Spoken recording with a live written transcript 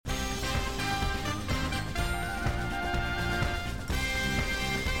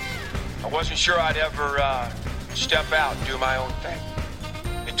wasn't sure I'd ever step out and do my own thing.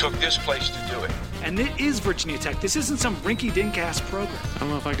 It took this place to do it. And it is Virginia Tech. This isn't some rinky-dink-ass program. I don't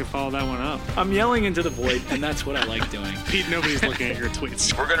know if I could follow that one up. I'm yelling into the void, and that's what I like doing. Pete, nobody's looking at your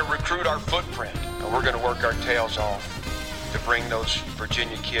tweets. We're going to recruit our footprint, and we're going to work our tails off to bring those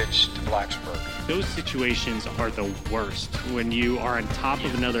Virginia kids to Blacksburg. Those situations are the worst when you are on top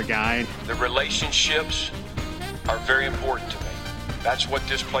of another guy. The relationships are very important to me. That's what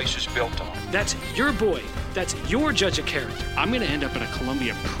this place is built on. That's your boy. That's your judge of character. I'm going to end up in a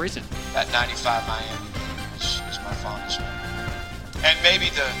Columbia prison. That 95 Miami is my fondest memory. And maybe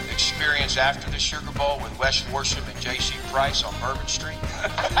the experience after the Sugar Bowl with Wes Worsham and J.C. Price on Bourbon Street.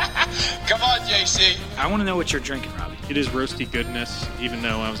 Come on, J.C. I want to know what you're drinking, Robbie. It is roasty goodness, even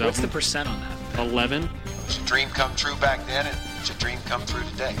though I was out. What's the percent on that? 11. It was a dream come true back then, and it's a dream come true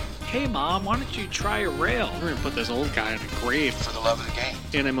today. Hey, Mom, why don't you try a rail? We're going to put this old guy in a grave. For the love of the game.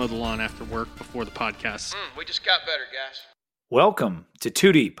 And I mow the lawn after work before the podcast. We just got better, guys. Welcome to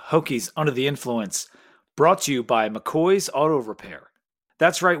Two Deep, Hokies Under the Influence, brought to you by McCoy's Auto Repair.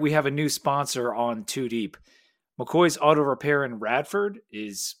 That's right, we have a new sponsor on Two Deep. McCoy's Auto Repair in Radford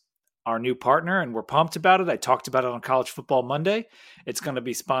is our new partner, and we're pumped about it. I talked about it on College Football Monday. It's going to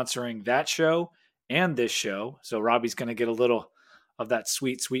be sponsoring that show and this show, so Robbie's going to get a little of that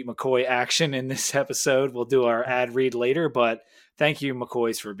sweet, sweet McCoy action in this episode. We'll do our ad read later, but thank you,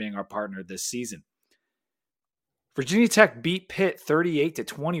 McCoys, for being our partner this season. Virginia Tech beat Pitt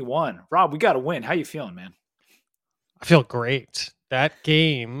 38-21. Rob, we got to win. How you feeling, man? I feel great. That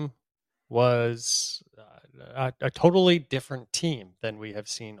game was a totally different team than we have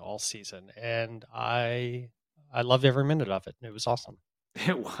seen all season, and I loved every minute of it. It was awesome.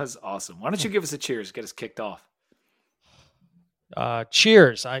 It was awesome. Why don't you give us a cheers, get us kicked off?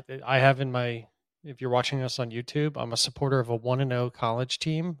 Cheers. I have in my, if you're watching us on YouTube, I'm a supporter of a 1-0 college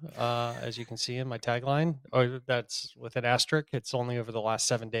team, as you can see in my tagline. Or that's with an asterisk. It's only over the last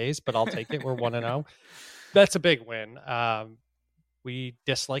 7 days, but I'll take it. We're 1-0. That's a big win. We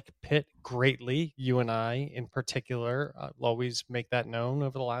dislike Pitt greatly, you and I in particular. I'll always make that known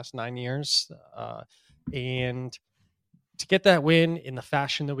over the last 9 years. And to get that win in the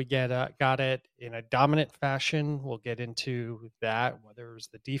fashion that we got it in a dominant fashion, we'll get into that, whether it was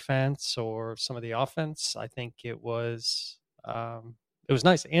the defense or some of the offense. I think it was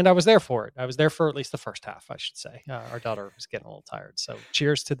nice, and I was there for it. I was there for at least the first half, I should say. Our daughter was getting a little tired, so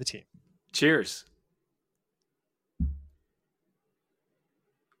cheers to the team. Cheers.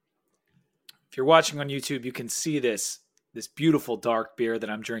 If you're watching on YouTube, you can see this beautiful dark beer that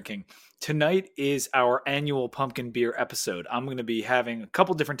I'm drinking. Tonight is our annual pumpkin beer episode. I'm going to be having a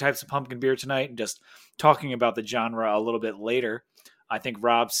couple different types of pumpkin beer tonight and just talking about the genre a little bit later. I think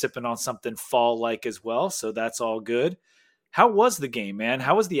Rob's sipping on something fall-like as well, so that's all good. How was the game, man?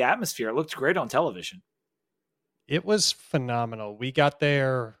 How was the atmosphere? It looked great on television. It was phenomenal. We got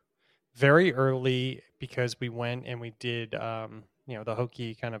there very early because we went and we did the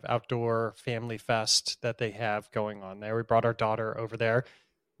Hokie kind of outdoor family fest that they have going on there. We brought our daughter over there,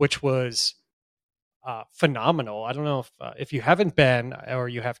 which was phenomenal. I don't know if you haven't been or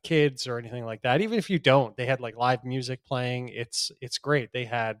you have kids or anything like that. Even if you don't, they had like live music playing. It's great. They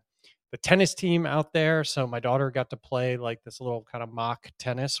had the tennis team out there. So my daughter got to play like this little kind of mock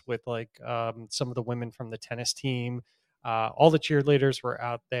tennis with like some of the women from the tennis team. All the cheerleaders were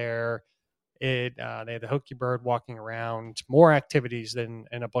out there. They had the Hokie Bird walking around, more activities and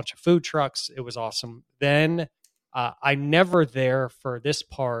a bunch of food trucks. It was awesome. Then I'm never there for this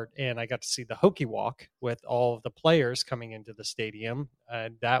part, and I got to see the Hokie Walk with all of the players coming into the stadium.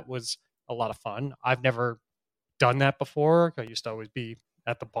 And that was a lot of fun. I've never done that before. I used to always be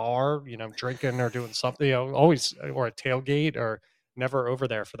at the bar, drinking or doing something, always, or a tailgate, or never over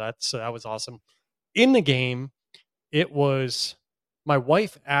there for that. So that was awesome. In the game, it was... My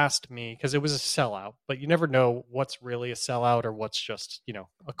wife asked me, because it was a sellout, but you never know what's really a sellout or what's just,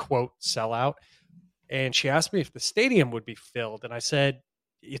 a quote sellout. And she asked me if the stadium would be filled. And I said,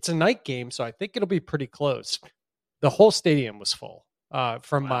 it's a night game, so I think it'll be pretty close. The whole stadium was full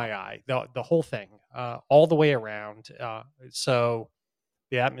from my eye, the whole thing, all the way around. So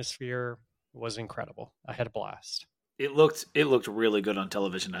the atmosphere was incredible. I had a blast. It looked really good on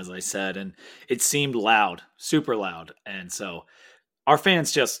television, as I said, and it seemed loud, super loud. And so our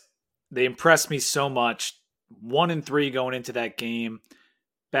fans they impressed me so much. 1-3 going into that game.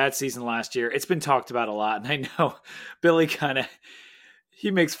 Bad season last year. It's been talked about a lot. And I know Billy he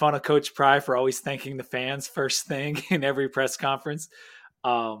makes fun of Coach Pry for always thanking the fans first thing in every press conference.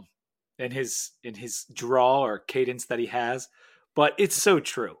 In his drawl or cadence that he has. But it's so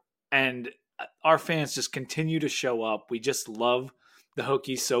true. And our fans just continue to show up. We just love the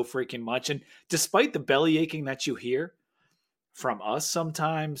Hokies so freaking much. And despite the belly aching that you hear from us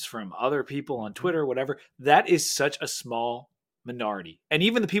sometimes, from other people on Twitter, whatever, that is such a small minority. And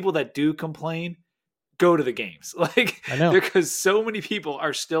even the people that do complain go to the games. Like, I know, because so many people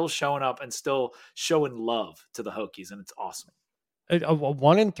are still showing up and still showing love to the Hokies, and it's awesome. a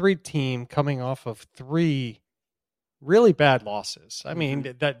 1-3 team coming off of 3 really bad losses. I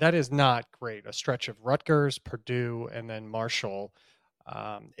mean, that is not great. A stretch of Rutgers, Purdue, and then Marshall.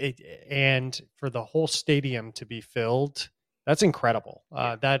 And for the whole stadium to be filled, that's incredible.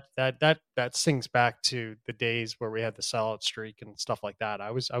 That sings back to the days where we had the sellout streak and stuff like that.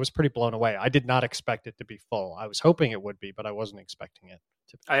 I was pretty blown away. I did not expect it to be full. I was hoping it would be, but I wasn't expecting it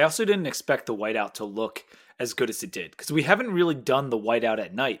to be. I also didn't expect the whiteout to look as good as it did, because we haven't really done the whiteout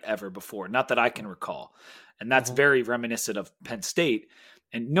at night ever before, not that I can recall. And that's very reminiscent of Penn State.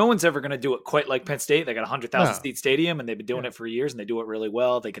 And no one's ever going to do it quite like Penn State. They got a 100,000 seat stadium, and they've been doing it for years, and they do it really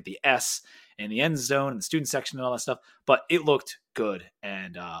well. They get the S in the end zone and the student section and all that stuff. But it looked good,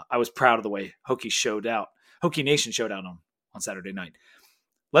 and I was proud of the way Hokie Nation showed out on Saturday night.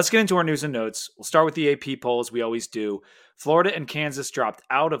 Let's get into our news and notes. We'll start with the AP poll, as we always do. Florida and Kansas dropped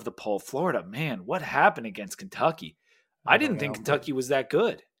out of the poll. Florida, man, what happened against Kentucky? I didn't think Kentucky was that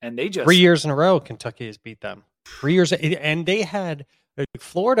good. And they just 3 years in a row, Kentucky has beat them. 3 years, and they had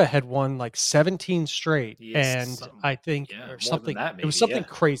Florida had won like 17 straight, and I think or something. It was something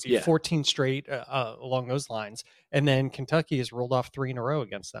crazy, 14 straight along those lines. And then Kentucky has rolled off 3 in a row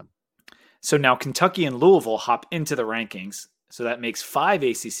against them. So now Kentucky and Louisville hop into the rankings. So that makes 5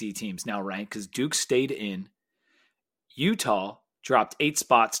 ACC teams now ranked, because Duke stayed in. Utah dropped 8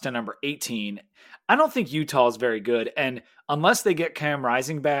 spots to number 18. I don't think Utah is very good. And unless they get Cam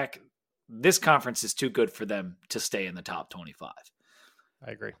Rising back, this conference is too good for them to stay in the top 25.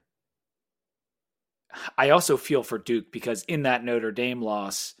 I agree. I also feel for Duke, because in that Notre Dame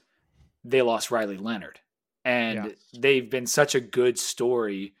loss, they lost Riley Leonard. And they've been such a good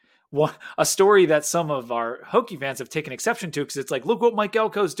story. A story that some of our Hokie fans have taken exception to, because it's like, look what Mike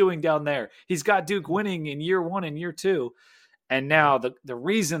Elko's doing down there. He's got Duke winning in year 1 and year 2. And now the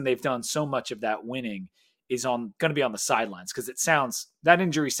reason they've done so much of that winning is going to be on the sidelines, because that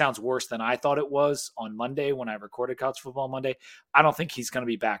injury sounds worse than I thought it was on Monday when I recorded College Football Monday. I don't think he's going to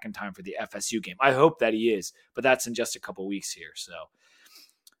be back in time for the FSU game. I hope that he is, but that's in just a couple weeks here. So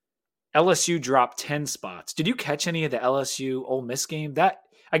LSU dropped 10 spots. Did you catch any of the LSU Ole Miss game?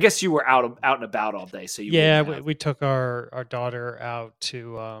 I guess you were out and about all day. So we took our daughter out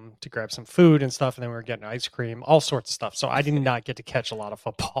to grab some food and stuff, and then we were getting ice cream, all sorts of stuff. So I did not get to catch a lot of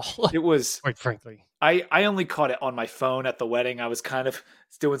football. It was, quite frankly, I only caught it on my phone at the wedding. I was kind of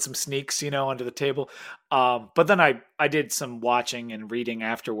doing some sneaks, under the table. But then I did some watching and reading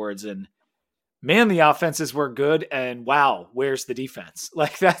afterwards, and man, the offenses were good. And wow, where's the defense?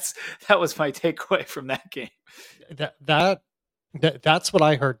 Like that was my takeaway from that game. That's what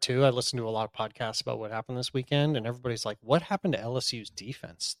I heard too. I listened to a lot of podcasts about what happened this weekend, and everybody's like, what happened to LSU's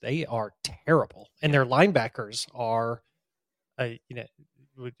defense? They are terrible. And their linebackers are,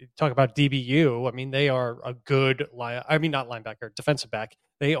 we talk about DBU. I mean, they are a good defensive back.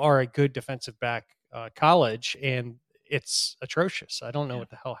 They are a good defensive back college, and it's atrocious. I don't know what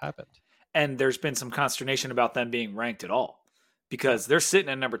the hell happened. And there's been some consternation about them being ranked at all, because they're sitting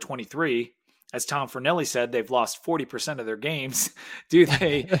at number 23. As Tom Fornelli said, they've lost 40% of their games. Do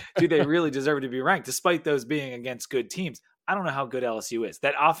they really deserve to be ranked, despite those being against good teams? I don't know how good LSU is.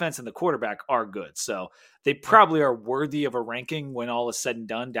 That offense and the quarterback are good, so they probably are worthy of a ranking when all is said and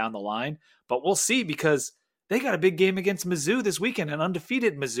done down the line. But we'll see, because they got a big game against Mizzou this weekend, an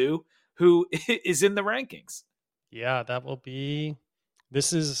undefeated Mizzou who is in the rankings. Yeah, that will be.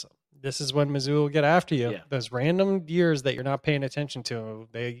 This is when Mizzou will get after you. Yeah. Those random years that you're not paying attention to,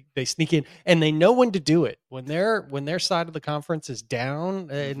 they sneak in, and they know when to do it. When their side of the conference is down,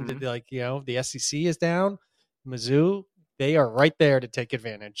 and the SEC is down, Mizzou, they are right there to take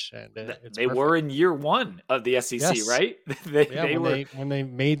advantage. And they were in year 1 of the SEC, right? when they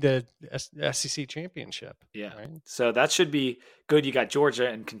made the SEC championship. Yeah, right? So that should be good. You got Georgia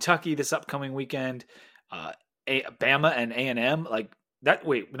and Kentucky this upcoming weekend. Bama and A&M, like. Not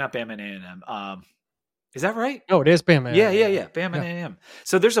Bama and A&M. Is that right? No, it is Bama. Yeah. Bama and A&M.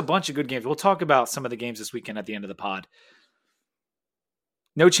 So there's a bunch of good games. We'll talk about some of the games this weekend at the end of the pod.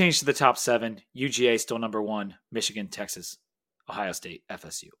 No change to the top 7. UGA still number 1. Michigan, Texas, Ohio State,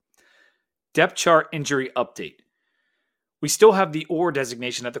 FSU. Depth chart injury update. We still have the or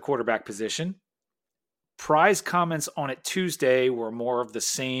designation at the quarterback position. Pry's comments on it Tuesday were more of the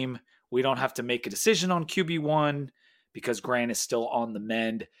same. We don't have to make a decision on QB1. Because Grant is still on the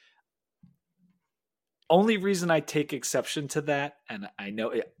mend. only reason I take exception to that, and I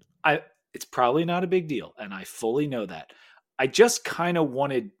know it's probably not a big deal, and I fully know that. I just kind of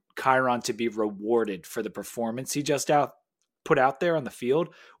wanted Chiron to be rewarded for the performance he just put out there on the field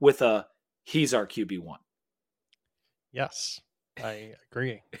with he's our QB1. Yes, I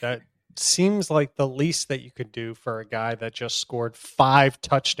agree. That seems like the least that you could do for a guy that just scored 5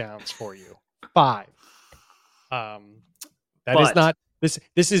 touchdowns for you. 5.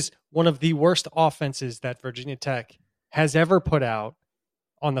 This is one of the worst offenses that Virginia Tech has ever put out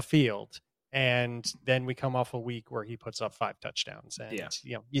on the field. And then we come off a week where he puts up 5 touchdowns. And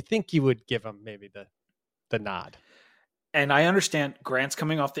you think you would give him maybe the nod. And I understand Grant's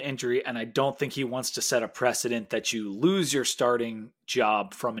coming off the injury, and I don't think he wants to set a precedent that you lose your starting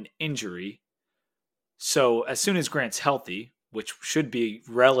job from an injury. So as soon as Grant's healthy, which should be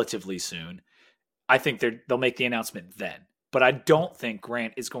relatively soon, I think they'll make the announcement then. But I don't think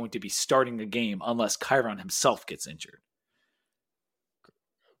Grant is going to be starting the game unless Chiron himself gets injured.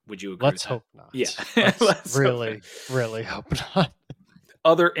 Would you agree? Let's hope not. Yeah. Let's really hope not.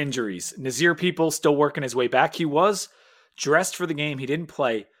 Other injuries. Nazir People still working his way back. He was dressed for the game. He didn't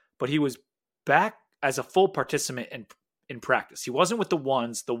play, but he was back as a full participant in practice. He wasn't with the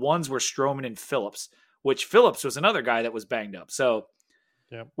ones. The ones were Stroman and Phillips, which Phillips was another guy that was banged up. So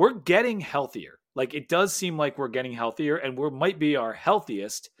we're getting healthier. Like, it does seem like we're getting healthier, and we might be our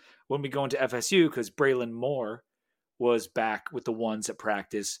healthiest when we go into FSU because Braylon Moore was back with the ones at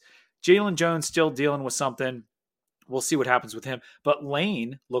practice. Jalen Jones still dealing with something. We'll see what happens with him. But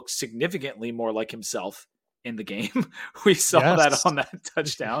Lane looks significantly more like himself in the game. We saw that on that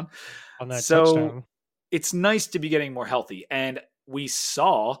touchdown. So it's nice to be getting more healthy. And we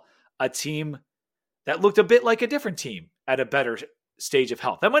saw a team that looked a bit like a different team at a better stage of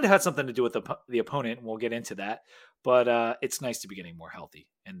health. That might have had something to do with the opponent, and we'll get into that. But it's nice to be getting more healthy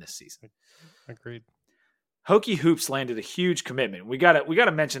in this season. Agreed. Hokie Hoops landed a huge commitment. We got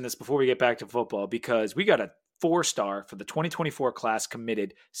to mention this before we get back to football because we got a 4-star for the 2024 class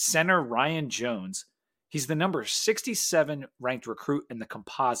committed center Ryan Jones. He's the number 67 ranked recruit in the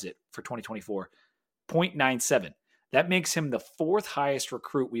composite for 2024, 0.97. That makes him the 4th highest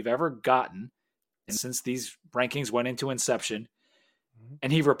recruit we've ever gotten since these rankings went into inception.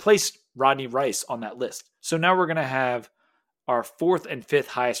 And he replaced Rodney Rice on that list. So now we're going to have our 4th and 5th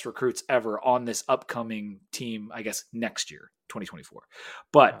highest recruits ever on this upcoming team, I guess, next year, 2024.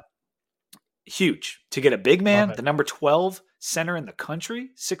 But huge to get a big man, the number 12 center in the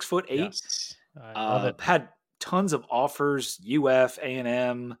country, 6'8". Yes. I love it. Had tons of offers, UF,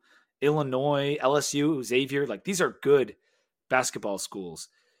 A&M, Illinois, LSU, Xavier. Like, these are good basketball schools.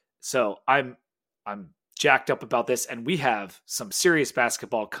 So I'm jacked up about this, and we have some serious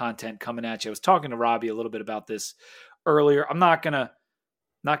basketball content coming at you. I was talking to Robbie a little bit about this earlier. I'm not gonna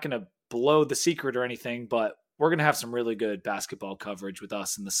blow the secret or anything, but we're gonna have some really good basketball coverage with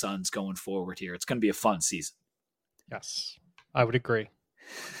us and the Suns going forward here. It's gonna be a fun season. Yes, I would agree.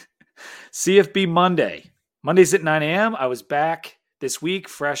 CFB Monday. Mondays at 9 a.m. I was back this week,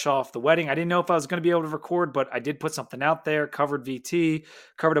 fresh off the wedding. I didn't know if I was going to be able to record, but I did put something out there, covered VT,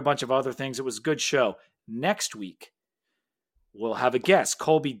 covered a bunch of other things. It was a good show. Next week, we'll have a guest.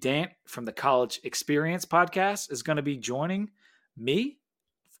 Colby Dant from the College Experience podcast is going to be joining me.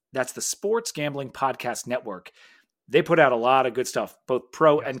 That's the Sports Gambling Podcast Network. They put out a lot of good stuff, both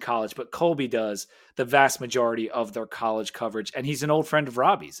pro and college, but Colby does the vast majority of their college coverage. And he's an old friend of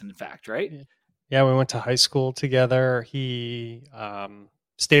Robbie's, in fact, right? Yeah, we went to high school together. He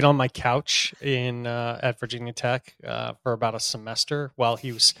stayed on my couch at Virginia Tech for about a semester while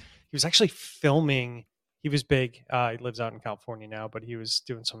he was actually filming. He was big. He lives out in California now, but he was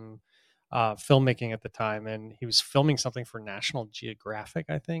doing some filmmaking at the time, and he was filming something for National Geographic,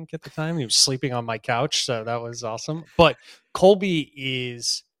 I think, at the time. He was sleeping on my couch, so that was awesome. But Colby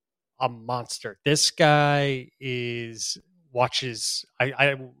is a monster. This guy watches.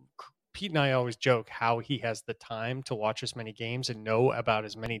 Pete and I always joke how he has the time to watch as many games and know about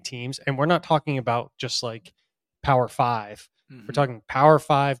as many teams. And we're not talking about just like Power 5. Mm-hmm. We're talking Power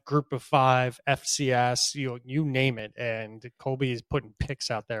 5, Group of 5, FCS, you name it. And Colby is putting picks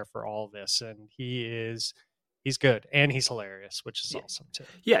out there for all of this. And he's good. And he's hilarious, which is awesome too.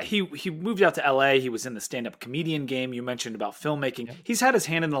 Yeah, he moved out to LA. He was in the stand-up comedian game. You mentioned about filmmaking. Yeah. He's had his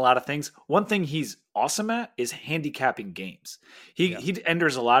hand in a lot of things. One thing he's awesome at is handicapping games. He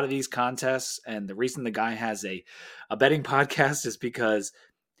enters a lot of these contests, and the reason the guy has a betting podcast is because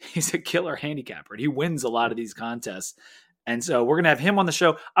he's a killer handicapper. He wins a lot of these contests. And so we're going to have him on the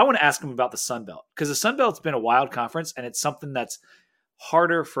show. I want to ask him about the Sun Belt, because the Sun Belt's been a wild conference, and it's something that's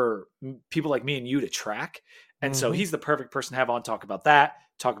harder for people like me and you to track. And so he's the perfect person to have on, talk about that,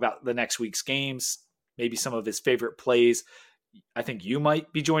 talk about the next week's games, maybe some of his favorite plays. I think you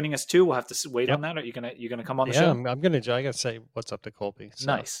might be joining us too. We'll have to wait on that. Are you gonna come on the show? I'm gonna. I gotta say what's up to Colby. So.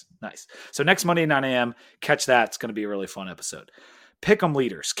 Nice. So next Monday 9 a.m. catch that. It's gonna be a really fun episode. Pick'em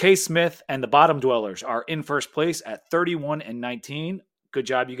leaders K Smith and the Bottom Dwellers are in first place at 31-19. Good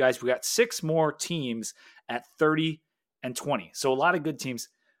job, you guys. We got 6 more teams at 30-20. So a lot of good teams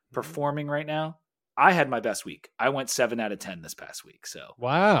performing right now. I had my best week. I went 7 out of 10 this past week. So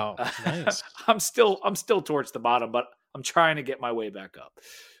wow, nice. I'm still towards the bottom, but I'm trying to get my way back up.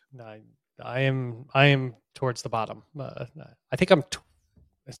 I am towards the bottom. I think I'm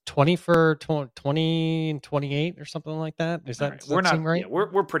 20 for 20 and 28 or something like that. Does that seem right? Yeah,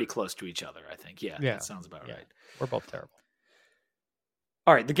 we're pretty close to each other, I think. Yeah, that sounds about right. We're both terrible.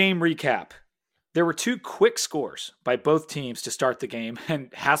 All right, the game recap. There were 2 quick scores by both teams to start the game, and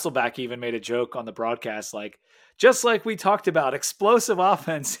Hasselback even made a joke on the broadcast, like, just like we talked about, explosive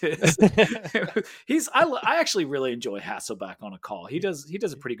offenses. I actually really enjoy Hasselback on a call. He does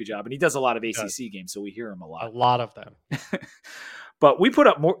a pretty good job, and he does a lot of ACC games, so we hear him a lot. A lot of them. But we put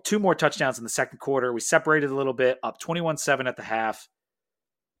up 2 more touchdowns in the second quarter. We separated a little bit, up 21-7 at the half.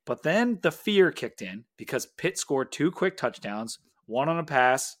 But then the fear kicked in because Pitt scored 2 quick touchdowns, one on a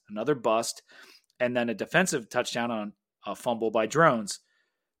pass, another bust, and then a defensive touchdown on a fumble by Drones.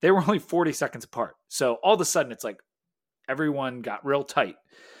 They were only 40 seconds apart. So all of a sudden, it's like everyone got real tight.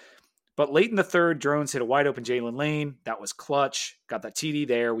 But late in the third, Drones hit a wide open Jalen Lane. That was clutch. Got that TD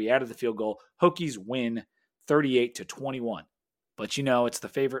there. We added the field goal. Hokies win 38-21. But it's the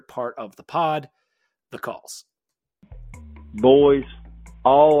favorite part of the pod, the calls. Boys,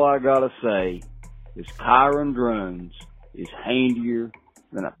 all I got to say is Kyron Drones is handier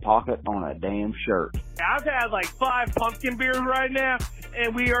than a pocket on a damn shirt. I've had like 5 pumpkin beers right now,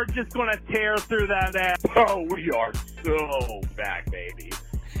 and we are just going to tear through that ass. Oh, we are so back, baby.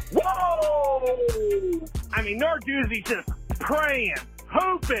 Whoa! I mean, Narduzzi's just praying,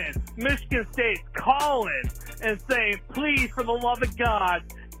 hoping Michigan State's calling and saying, please, for the love of God,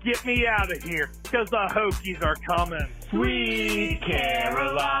 get me out of here, because the Hokies are coming. Sweet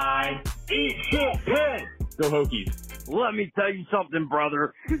Caroline, eat shit, Pitt. Go Hokies. Let me tell you something,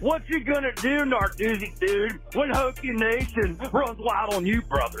 brother. What you gonna do, Narduzzi, dude, when Hokie Nation runs wild on you,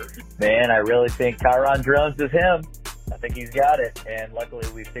 brother? Man, I really think Kyron Drones is him. I think he's got it, and luckily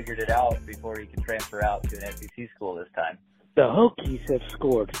we figured it out before he can transfer out to an SEC school this time. The Hokies have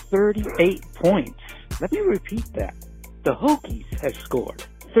scored 38 points. Let me repeat that. The Hokies have scored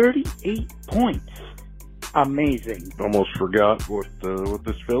 38 points. Amazing. Almost forgot what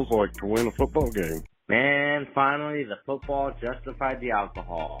this feels like to win a football game. Man, finally the football justified the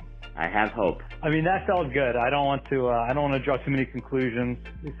alcohol. I have hope. I mean, that felt good. I don't want to draw too many conclusions.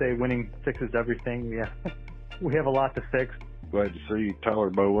 You say winning fixes everything. We have a lot to fix. Glad to see Tyler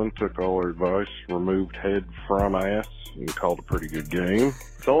Bowen took all our advice, removed head from ass, and called a pretty good game.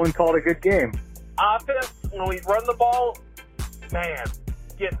 Bowen called a good game. Offense, when we run the ball, man,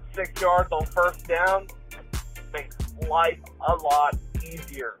 getting 6 yards on first down makes life a lot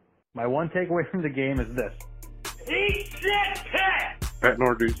easier. My one takeaway from the game is this. Eat shit, Pitt! Pat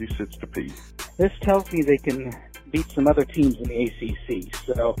Narduzzi sits to Pete. This tells me they can beat some other teams in the ACC,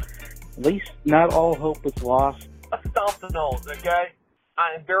 so at least not all hope is lost. Let's stomp the nose, okay?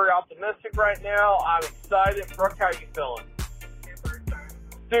 I am very optimistic right now. I'm excited. Brooke, how you feeling?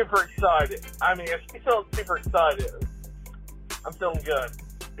 Super excited. I mean, if you feel super excited, I'm feeling good.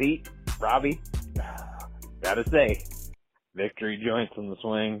 Pete, Robbie, gotta say, victory joints in the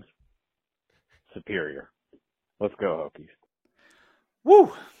swings, superior. Let's go, Hokies.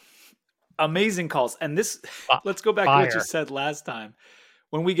 Woo! Amazing calls. And this, let's go back to what you said last time.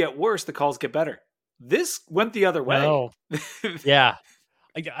 When we get worse, the calls get better. This went the other way. No. Yeah.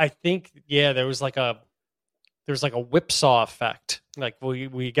 I think, there was like a whipsaw effect. Like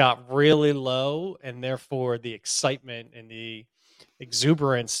we got really low, and therefore the excitement and the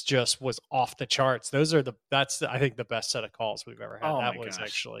exuberance just was off the charts. That's I think the best set of calls we've ever had. That was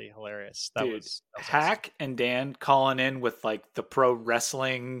actually hilarious. That was Hack awesome. And Dan calling in with like the pro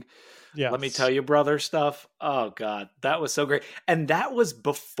wrestling. Yeah. Let me tell you, brother stuff. Oh God, that was so great. And that was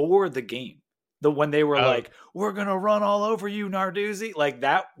before the game. When they were like, we're going to run all over you, Narduzzi. Like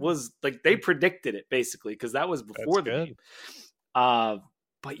that was like, they predicted it basically. Cause that was before the game.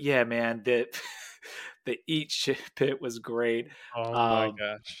 But yeah, man, the eat shit pit was great. Oh my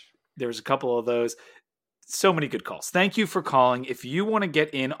gosh. There was a couple of those. So many good calls. Thank you for calling. If you want to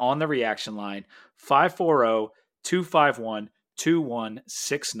get in on the reaction line,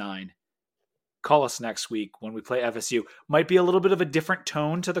 540-251-2169. Call us next week when we play FSU. Might be a little bit of a different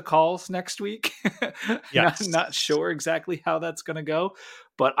tone to the calls next week. Yes. Not sure exactly how that's going to go.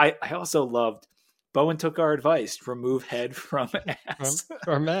 But I also loved Bowen took our advice, remove head from ass.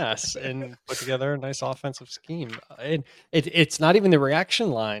 from ass, and put together a nice offensive scheme. And it's not even the reaction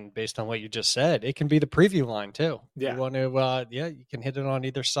line based on what you just said. It can be the preview line too. Yeah. You want to, you can hit it on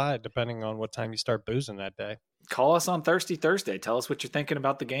either side depending on what time you start boozing that day. Call us on Thirsty Thursday. Tell us what you're thinking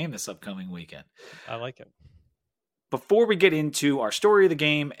about the game this upcoming weekend. I like it. Before we get into our story of the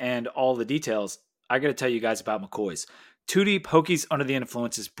game and all the details, I got to tell you guys about McCoy's. Two Deep Hokies Under the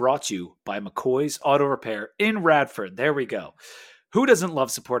Influence is brought to you by McCoy's Auto Repair in Radford. There we go. Who doesn't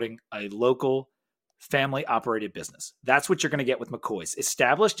love supporting a local family-operated business? That's what you're going to get with McCoy's.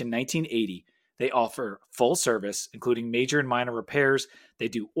 Established in 1980, they offer full service, including major and minor repairs. They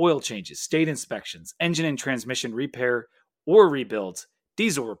do oil changes, state inspections, engine and transmission repair or rebuilds,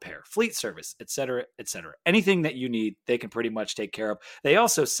 diesel repair, fleet service, etc., etc. Anything that you need, they can pretty much take care of. They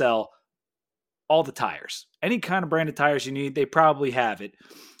also sell all the tires. Any kind of brand of tires you need, they probably have it.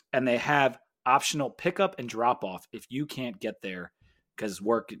 And they have optional pickup and drop off if you can't get there because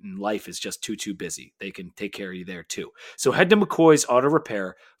work and life is just too busy. They can take care of you there too. So head to McCoy's Auto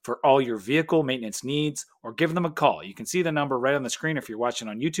Repair for all your vehicle maintenance needs or give them a call. You can see the number right on the screen if you're watching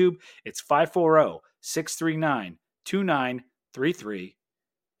on YouTube. It's 540-639-2933.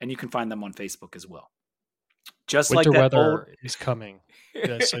 And you can find them on Facebook as well. Just winter like that weather is coming.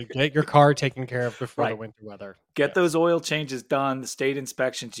 So get your car taken care of before the winter weather. Get those oil changes done, the state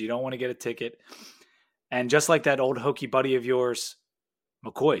inspections. You don't want to get a ticket. And just like that old Hokie buddy of yours,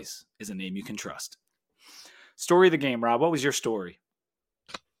 McCoy's is a name you can trust. Story of the game, Rob. What was your story?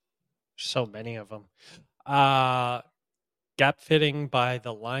 So many of them. Gap fitting by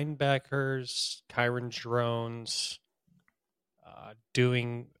the linebackers, Kyron Drones,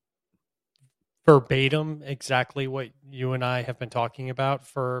 doing verbatim exactly what you and I have been talking about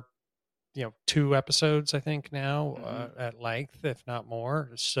for 2 episodes, I think now, at length, if not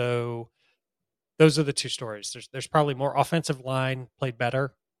more. So those are the 2 stories. There's probably more. Offensive line played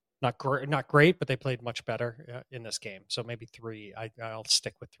better, not great, but they played much better in this game. So maybe 3. I'll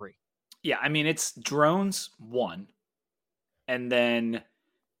stick with 3. Yeah, I mean it's Drones 1, and then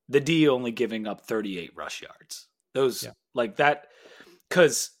the D only giving up 38 rush yards. Those like that,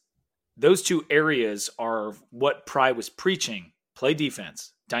 because those 2 areas are what Pry was preaching. Play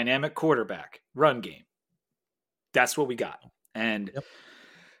defense, dynamic quarterback, run game. That's what we got. And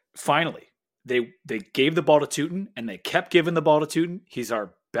finally, they gave the ball to Tootin, and they kept giving the ball to Tootin. He's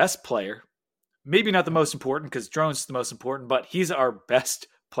our best player. Maybe not the most important because Drones is the most important, but he's our best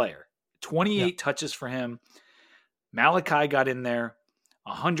player. 28 touches for him. Malachi got in there.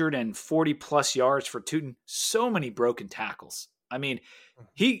 140 plus yards for Tootin. So many broken tackles. I mean,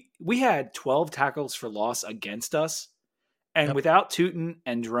 we had 12 tackles for loss against us. And without Tootin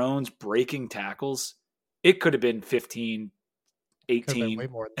and Drones breaking tackles, it could have been 15, 18. Could have been way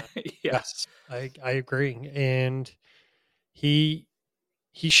more than that. Yes, I agree. And he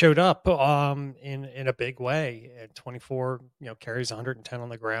showed up in a big way at 24, carries 110 on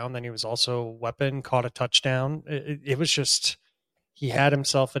the ground. Then he was also a weapon, caught a touchdown. It was just, he had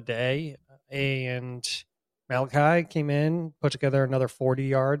himself a day. And Malachi came in, put together another 40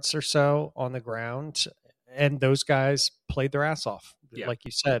 yards or so on the ground. And those guys played their ass off. Yeah. Like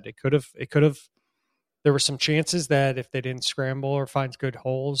you said, it could have, there were some chances that if they didn't scramble or find good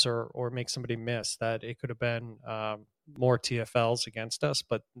holes or make somebody miss, that it could have been more TFLs against us,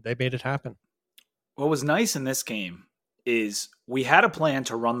 but they made it happen. What was nice in this game is we had a plan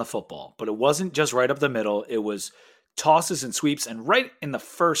to run the football, but it wasn't just right up the middle. It was tosses and sweeps. And right in the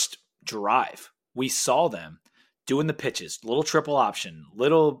first drive, we saw them doing the pitches, little triple option,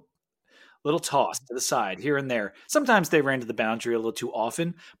 little toss to the side here and there. Sometimes they ran to the boundary a little too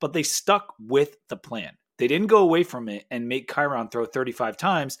often, but they stuck with the plan. They didn't go away from it and make Kyron throw 35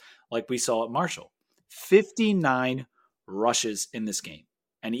 times like we saw at Marshall. 59 rushes in this game.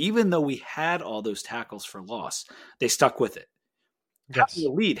 And even though we had all those tackles for loss, they stuck with it. Yes. The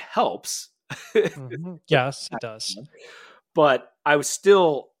lead helps. Yes, it does. But I was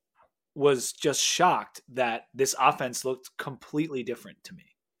just shocked that this offense looked completely different to me.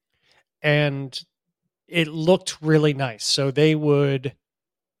 And it looked really nice. So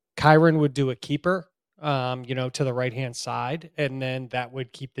Kyron would do a keeper, to the right-hand side, and then that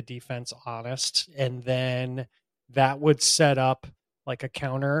would keep the defense honest. And then that would set up like a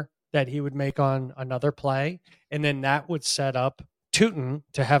counter that he would make on another play. And then that would set up Tootin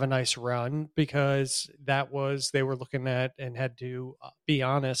to have a nice run because they were looking at and had to be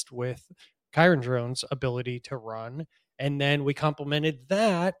honest with Kyron Drones' ability to run. And then we complemented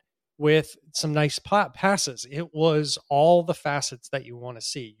that with some nice passes. It was all the facets that you want to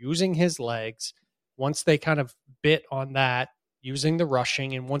see. Using his legs, once they kind of bit on that, using the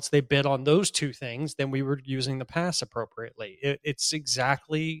rushing. And once they bid on those two things, then we were using the pass appropriately. It's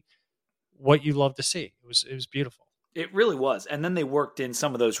exactly what you love to see. It was beautiful. It really was. And then they worked in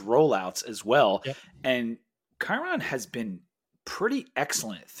some of those rollouts as well. Yep. And Chiron has been pretty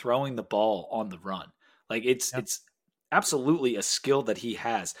excellent throwing the ball on the run. Like it's absolutely a skill that he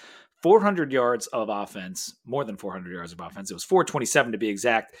has. 400 yards of offense, more than 400 yards of offense. It was 427 to be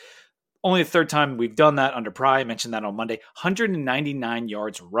exact. Only the third time we've done that under Pry. I mentioned that on Monday. 199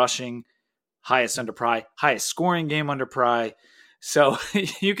 yards rushing, highest under Pry, highest scoring game under Pry. So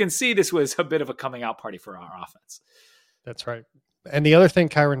you can see this was a bit of a coming out party for our offense. That's right. And the other thing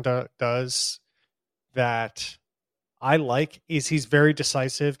Chiron does that I like is he's very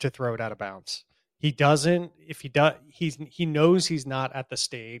decisive to throw it out of bounds. He doesn't, if he does, he knows he's not at the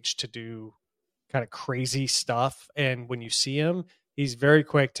stage to do kind of crazy stuff. And when you see him, he's very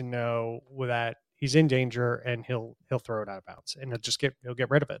quick to know that he's in danger and he'll throw it out of bounds and he'll get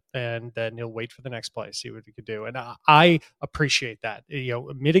rid of it. And then he'll wait for the next play, see what he could do. And I appreciate that.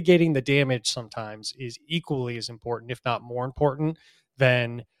 Mitigating the damage sometimes is equally as important, if not more important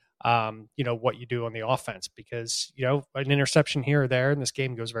than, what you do on the offense, because, an interception here or there and this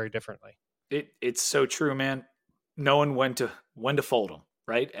game goes very differently. It's so true, man. Knowing when to fold them,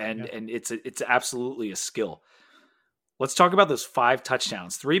 right? And it's absolutely a skill. Let's talk about those 5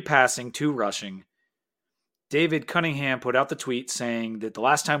 touchdowns, 3 passing, 2 rushing. David Cunningham put out the tweet saying that the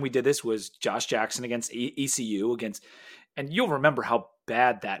last time we did this was Josh Jackson against ECU and you'll remember how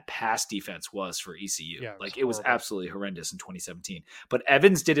bad that pass defense was for ECU. Yeah, it was absolutely horrendous in 2017. But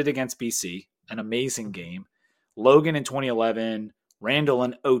Evans did it against BC, an amazing game. Logan in 2011, Randall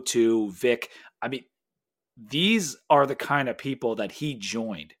in 2002, Vic. I mean, these are the kind of people that he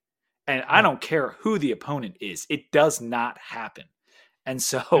joined. And I don't care who the opponent is. It does not happen. And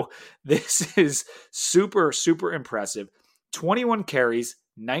so this is super, super impressive. 21 carries,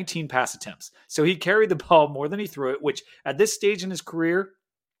 19 pass attempts. So he carried the ball more than he threw it, which at this stage in his career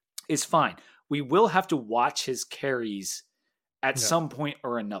is fine. We will have to watch his carries at some point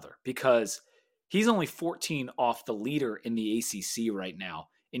or another because he's only 14 off the leader in the ACC right now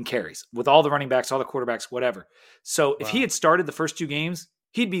in carries with all the running backs, all the quarterbacks, whatever. So if he had started the first 2 games,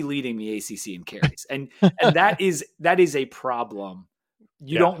 he'd be leading the ACC in carries. And that is a problem.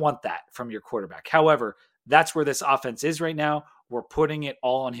 You don't want that from your quarterback. However, that's where this offense is right now. We're putting it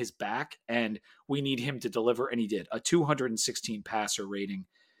all on his back, and we need him to deliver, and he did. A 216 passer rating.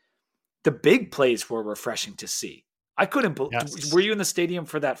 The big plays were refreshing to see. I couldn't believe. Were you in the stadium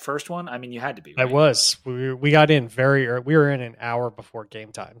for that first one? I mean, you had to be. Right? I was. We got in very early. We were in an hour before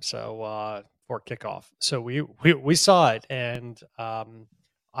game time, so for kickoff. So we saw it, and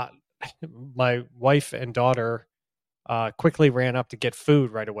my wife and daughter quickly ran up to get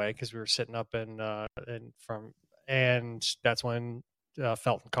food right away because we were sitting up and that's when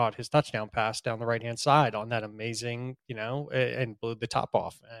Felton caught his touchdown pass down the right hand side on that amazing, and blew the top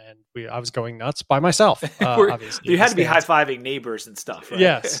off. And I was going nuts by myself. Obviously, you had to be high fiving neighbors and stuff, right?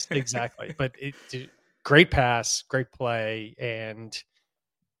 Yes, exactly. But great pass, great play, and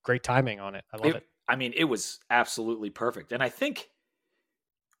great timing on it. I love it. I mean, it was absolutely perfect. And I think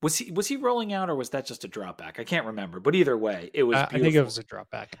was he rolling out or was that just a drop back? I can't remember. But either way, it was beautiful. I think it was a drop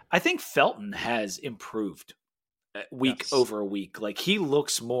back. I think Felton has improved week over week. Like he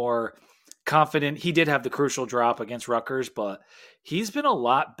looks more confident. He did have the crucial drop against Rutgers, but he's been a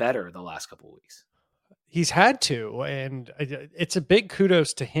lot better the last couple of weeks. He's had to, and it's a big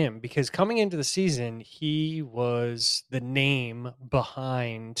kudos to him because coming into the season, he was the name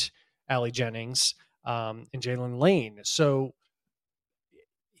behind Allie Jennings and Jalen Lane. So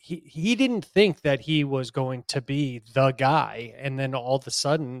he didn't think that he was going to be the guy. And then all of a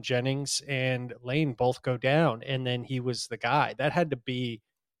sudden, Jennings and Lane both go down, and then he was the guy. That's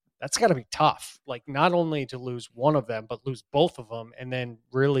got to be tough. Like not only to lose one of them, but lose both of them. And then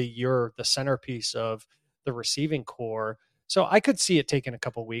really you're the centerpiece of the receiving core. So I could see it taking a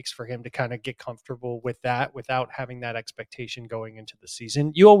couple of weeks for him to kind of get comfortable with that without having that expectation going into the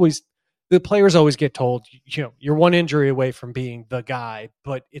season. The players always get told, you're one injury away from being the guy,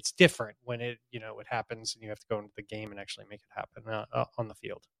 but it's different when it happens and you have to go into the game and actually make it happen on the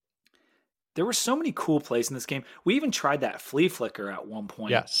field. There were so many cool plays in this game. We even tried that flea flicker at one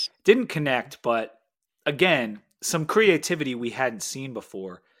point. Yes. Didn't connect, but again, some creativity we hadn't seen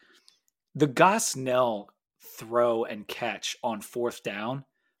before. The Gosnell throw and catch on 4th down,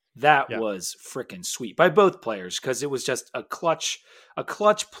 that was freaking sweet by both players because it was just a clutch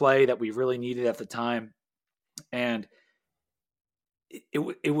play that we really needed at the time. And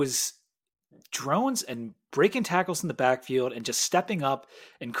it was drones and breaking tackles in the backfield and just stepping up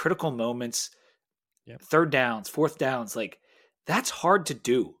in critical moments, 3rd downs, 4th downs. Like That's hard to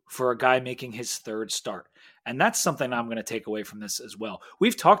do for a guy making his third start. And that's something I'm going to take away from this as well.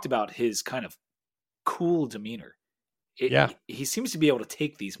 We've talked about his kind of cool demeanor. He seems to be able to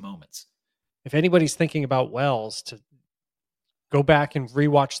take these moments. If anybody's thinking about Wells to go back and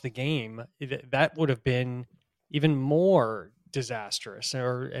rewatch the game, that would have been even more disastrous.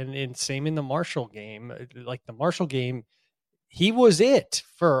 And same in the Marshall game. Like the Marshall game, he was it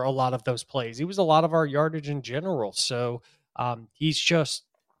for a lot of those plays. He was a lot of our yardage in general. So he's just,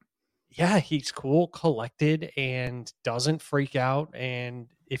 he's cool, collected, and doesn't freak out. And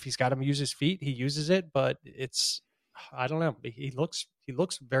if he's got to use his feet, he uses it. But I don't know. He looks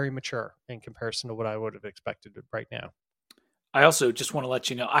very mature in comparison to what I would have expected right now. I also just want to let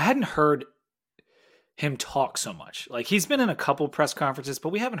you know, I hadn't heard him talk so much. Like, he's been in a couple press conferences, but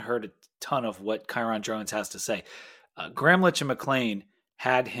we haven't heard a ton of what Kyron Drones has to say. Gramlich and McLean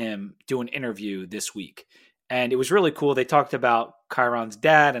had him do an interview this week, and it was really cool. They talked about Kyron's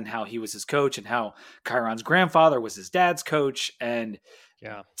dad and how he was his coach, and how Kyron's grandfather was his dad's coach, and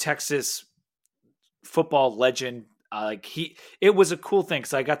Texas football legend. It was a cool thing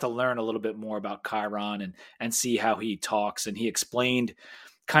because I got to learn a little bit more about Kyron and see how he talks, and he explained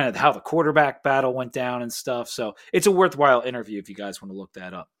kind of how the quarterback battle went down and stuff. So it's a worthwhile interview if you guys want to look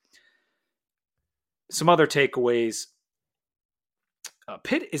that up. Some other takeaways.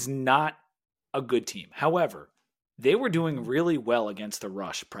 Pitt is not a good team. However, they were doing really well against the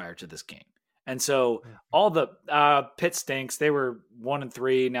rush prior to this game. And so all the Pitt stinks. They were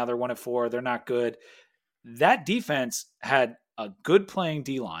 1-3. Now they're 1-4. They're not good. That defense had a good playing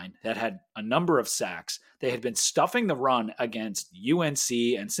D-line that had a number of sacks. They had been stuffing the run against UNC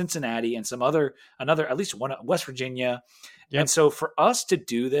and Cincinnati and at least one, West Virginia. Yep. And so for us to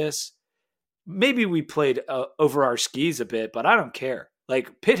do this, maybe we played over our skis a bit, but I don't care.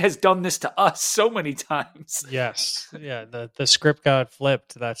 Like, Pitt has done this to us so many times. Yes. Yeah. The script got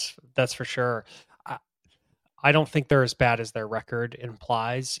flipped. That's for sure. I don't think they're as bad as their record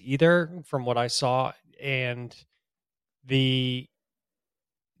implies either, from what I saw. And nobody's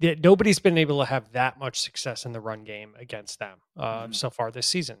been able to have that much success in the run game against them so far this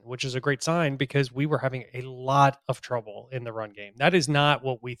season, which is a great sign because we were having a lot of trouble in the run game. That is not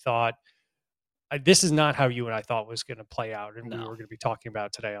what we thought. This is not how you and I thought was going to play out, and we were going to be talking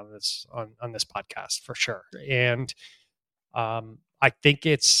about today on this podcast for sure. And I think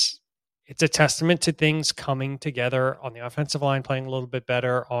it's a testament to things coming together on the offensive line, playing a little bit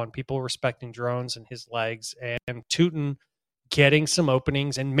better, on people respecting Drones and his legs, and Tootin getting some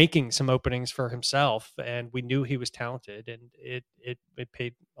openings and making some openings for himself. And we knew he was talented, and it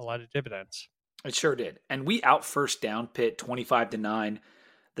paid a lot of dividends. It sure did. And we out first down Pitt 25-9.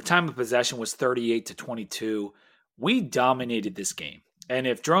 The time of possession was 38-22. We dominated this game. And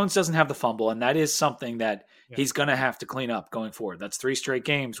if Drones doesn't have the fumble, and that is something that he's going to have to clean up going forward. That's 3 straight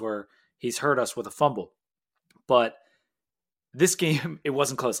games where he's hurt us with a fumble. But this game, it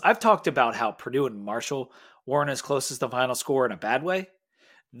wasn't close. I've talked about how Purdue and Marshall weren't as close as the final score in a bad way.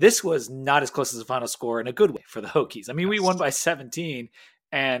 This was not as close as the final score in a good way for the Hokies. I mean, we won by 17,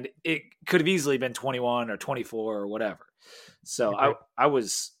 and it could have easily been 21 or 24 or whatever. So I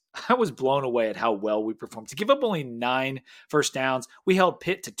was blown away at how well we performed. To give up only 9 first downs, we held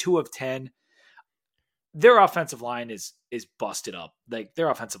Pitt to 2 of 10. Their offensive line is busted up. Like, their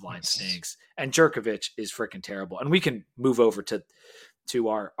offensive line stinks, and Jerkovich is freaking terrible. And we can move over to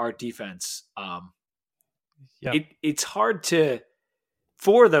our defense. It's hard to,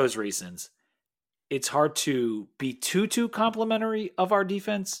 for those reasons, it's hard to be too complimentary of our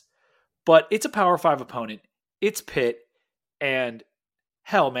defense, but it's a Power 5 opponent. It's Pitt, and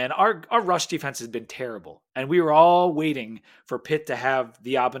hell, man, our rush defense has been terrible, and we were all waiting for Pitt to have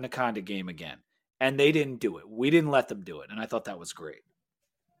the Abanaconda game again, and they didn't do it. We didn't let them do it, and I thought that was great.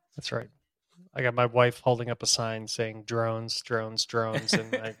 That's right. I got my wife holding up a sign saying drones, drones, drones in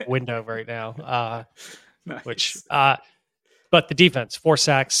my window right now. Nice. But the defense, 4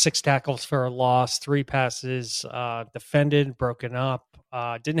 sacks, 6 tackles for a loss, 3 passes, defended, broken up,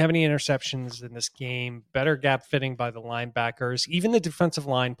 didn't have any interceptions in this game, better gap fitting by the linebackers. Even the defensive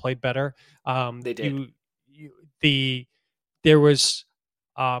line played better. They did. There was,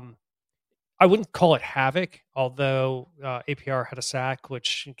 I wouldn't call it havoc, although APR had a sack,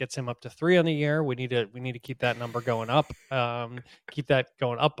 which gets him up to 3 on the year. We need to keep that number going up, keep that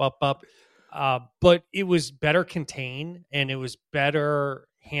going up. But it was better contained, and it was better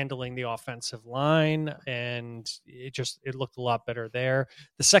handling the offensive line, and it looked a lot better there.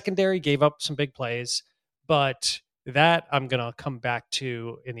 The secondary gave up some big plays, but that I'm going to come back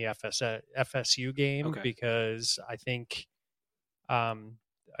to in the FSU game, because I think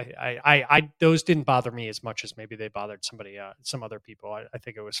I those didn't bother me as much as maybe they bothered some other people. I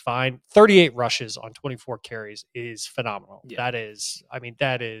think it was fine. 38 rushes on 24 carries is phenomenal. Yeah.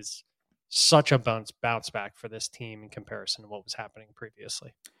 That is such a bounce back for this team in comparison to what was happening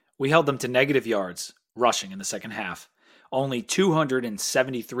previously. We held them to negative yards rushing in the second half. Only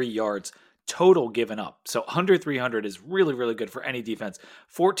 273 yards total given up. So under 300 is really, really good for any defense.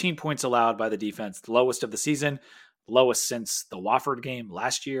 14 points allowed by the defense, the lowest of the season, lowest since the Wofford game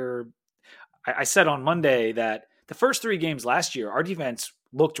last year. I said on Monday that the first 3 games last year, our defense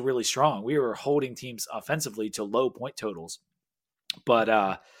looked really strong. We were holding teams offensively to low point totals.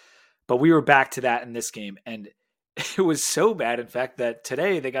 But we were back to that in this game. And it was so bad, in fact, that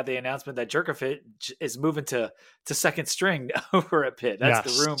today they got the announcement that Jerkovic is moving to second string over at Pitt.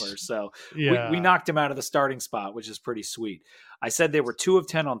 That's the rumor. So we knocked him out of the starting spot, which is pretty sweet. I said they were 2 of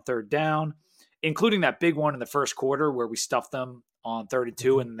 10 on third down, including that big one in the first quarter where we stuffed them on 3rd and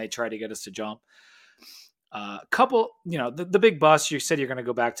 2, and they tried to get us to jump. Couple, the big bust, you said you're going to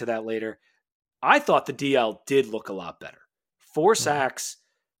go back to that later. I thought the DL did look a lot better. 4 sacks.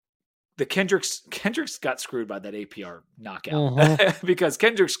 The Kendricks got screwed by that APR knockout because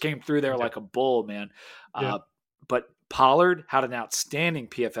Kendricks came through there like a bull, man. But Pollard had an outstanding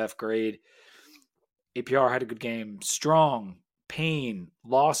PFF grade. APR had a good game. Strong, Payne,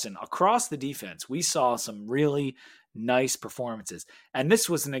 Lawson, across the defense, we saw some really nice performances. And this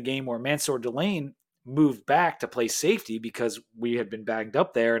wasn't a game where Mansour Delane moved back to play safety because we had been bagged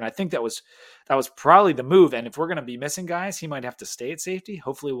up there. And I think that was probably the move. And if we're going to be missing guys, he might have to stay at safety.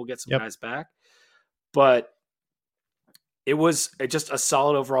 Hopefully we'll get some guys back. But it was just a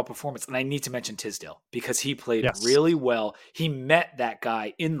solid overall performance. And I need to mention Tisdale because he played really well. He met that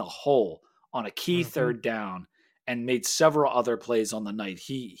guy in the hole on a key third down and made several other plays on the night.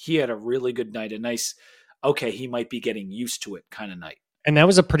 He had a really good night, a nice, okay, he might be getting used to it kind of night. And that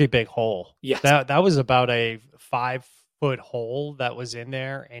was a pretty big hole. Yes. That was about a 5-foot hole that was in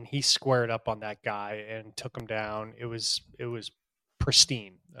there, and he squared up on that guy and took him down. It was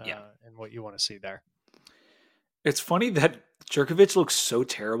pristine and what you want to see there. It's funny that Jerkovic looks so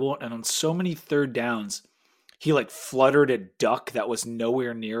terrible, and on so many third downs, he fluttered a duck that was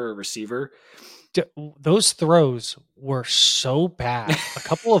nowhere near a receiver. Those throws were so bad. A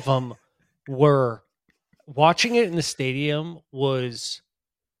couple of them were... Watching it in the stadium was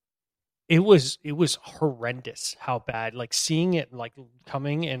horrendous how bad. Seeing it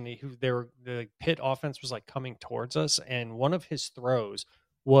coming, and the Pitt offense was coming towards us, and one of his throws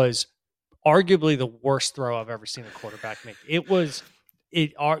was arguably the worst throw I've ever seen a quarterback make. It was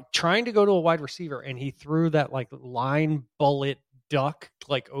trying to go to a wide receiver, and he threw that line bullet duck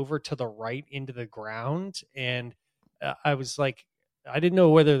over to the right into the ground, and I was I didn't know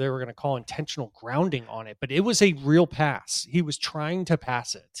whether they were going to call intentional grounding on it, but it was a real pass. He was trying to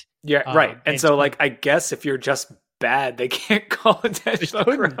pass it. Yeah, right. And so, I guess if you're just bad, they can't call intentional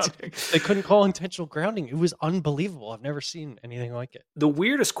grounding. They couldn't call intentional grounding. It was unbelievable. I've never seen anything like it. The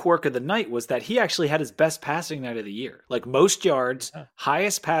weirdest quirk of the night was that he actually had his best passing night of the year. Most yards,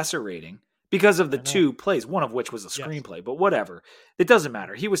 highest passer rating, because of the 2 plays, one of which was a screenplay, but whatever. It doesn't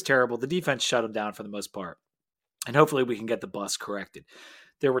matter. He was terrible. The defense shut him down for the most part. And hopefully we can get the bus corrected.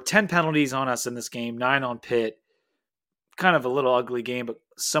 There were 10 penalties on us in this game, 9 on Pitt. Kind of a little ugly game, but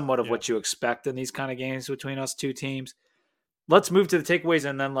somewhat of what you expect in these kind of games between us 2 teams. Let's move to the takeaways,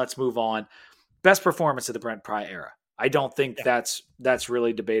 and then let's move on. Best performance of the Brent Pry era. I don't think that's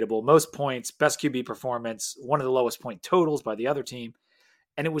really debatable. Most points, best QB performance, one of the lowest point totals by the other team.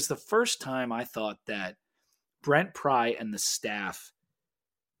 And it was the first time I thought that Brent Pry and the staff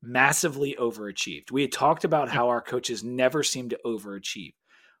massively overachieved. We had talked about how our coaches never seem to overachieve.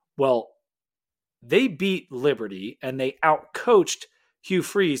 Well, they beat Liberty and they outcoached Hugh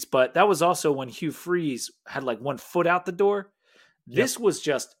Freeze, but that was also when Hugh Freeze had 1 foot out the door. This was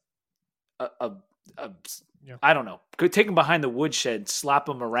just I don't know, take him behind the woodshed, slap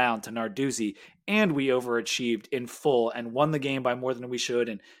him around to Narduzzi, and we overachieved in full and won the game by more than we should,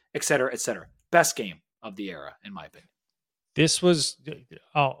 and et cetera, et cetera. Best game of the era, in my opinion. This was,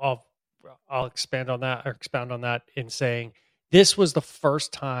 I'll expound on that in saying this was the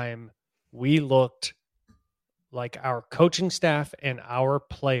first time we looked like our coaching staff and our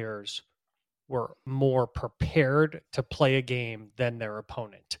players were more prepared to play a game than their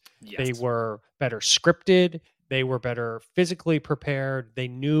opponent. Yes. They were better scripted. They were better physically prepared. They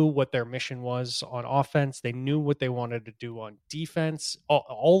knew what their mission was on offense. They knew what they wanted to do on defense.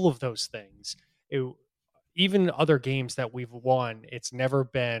 All of those things. Even other games that we've won, it's never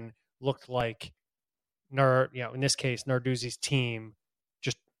been looked like, in this case, Narduzzi's team,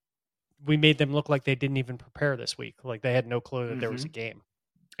 we made them look like they didn't even prepare this week. They had no clue that there was a game.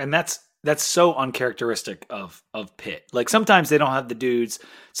 And that's so uncharacteristic of Pitt. Like sometimes they don't have the dudes.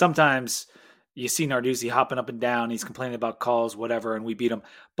 Sometimes you see Narduzzi hopping up and down. He's complaining about calls, whatever, and we beat him.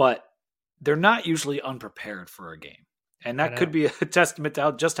 But they're not usually unprepared for a game. And that could be a testament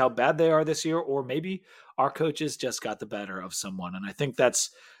to just how bad they are this year, or maybe our coaches just got the better of someone. And I think that's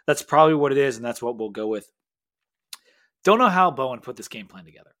probably what it is, and that's what we'll go with. Don't know how Bowen put this game plan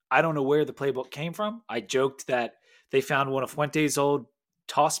together. I don't know where the playbook came from. I joked that they found one of Fuente's old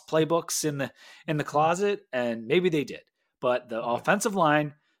toss playbooks in the closet, and maybe they did. But the offensive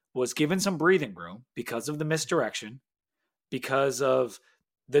line was given some breathing room because of the misdirection, because of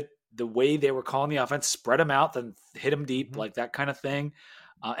the way they were calling the offense, spread them out, then hit them deep, like that kind of thing.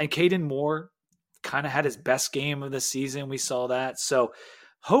 And Caden Moore kind of had his best game of the season. We saw that. So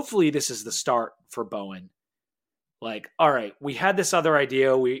hopefully this is the start for Bowen. Like, all right, we had this other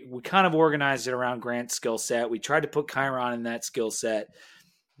idea. We kind of organized it around Grant's skill set. We tried to put Chiron in that skill set.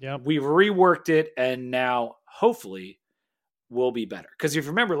 Yeah, we've reworked it, and now hopefully we'll be better. Because if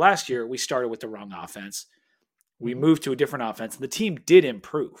you remember last year, we started with the wrong offense. We moved to a different offense. The team did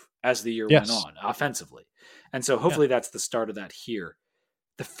improve as the year went on offensively. And so hopefully that's the start of that here.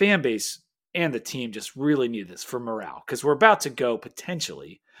 The fan base and the team just really need this for morale, because we're about to go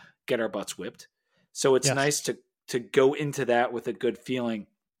potentially get our butts whipped. So it's nice to go into that with a good feeling.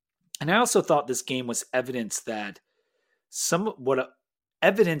 And I also thought this game was evidence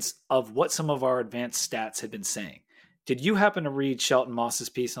evidence of what some of our advanced stats had been saying. Did you happen to read Shelton Moss's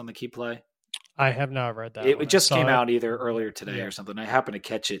piece on the key play? I have not read that. It just came out either earlier today or something. I happened to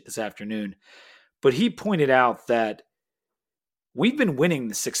catch it this afternoon. But he pointed out that we've been winning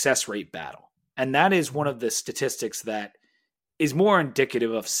the success rate battle. And that is one of the statistics that is more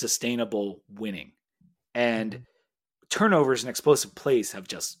indicative of sustainable winning. And turnovers and explosive plays have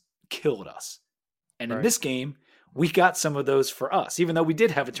just killed us. And in this game, we got some of those for us. Even though we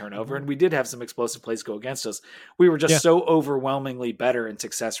did have a turnover and we did have some explosive plays go against us, we were just so overwhelmingly better in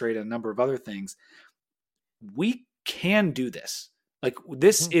success rate and a number of other things. We can do this. Like,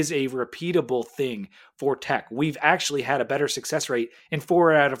 this is a repeatable thing for Tech. We've actually had a better success rate in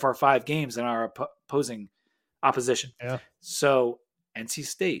 4 out of our 5 games than our opposition. Yeah. So NC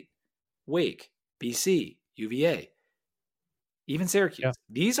State, Wake, BC, UVA, even Syracuse.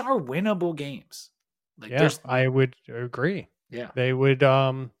 These are winnable games. Like, I would agree. Yeah. They would.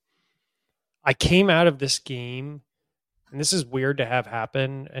 I came out of this game, and this is weird to have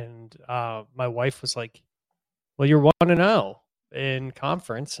happen. And my wife was like, well, you're 1-0 in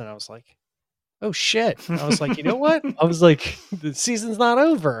conference. And I was like, oh shit. I was like, you know what? I was like, the season's not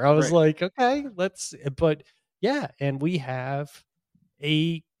over. I was like, okay, but yeah. And we have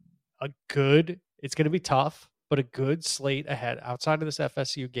a good, it's going to be tough, but a good slate ahead outside of this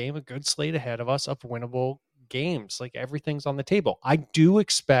FSU game, a good slate ahead of us of winnable games. Like, everything's on the table. I do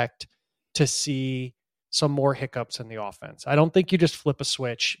expect to see some more hiccups in the offense. I don't think you just flip a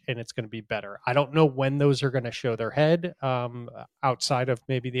switch and it's going to be better. I don't know when those are going to show their head outside of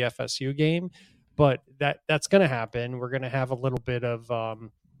maybe the FSU game, but that's going to happen. We're going to have a little bit of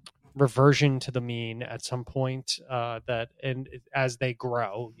reversion to the mean at some point, and as they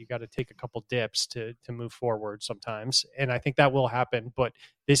grow, you got to take a couple dips to move forward sometimes. And I think that will happen, but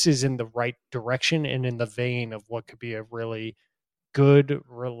this is in the right direction and in the vein of what could be a really good,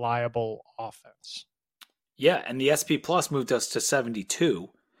 reliable offense. Yeah. And the SP Plus moved us to 72,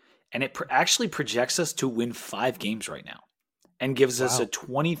 and it actually projects us to win 5 games right now and gives us a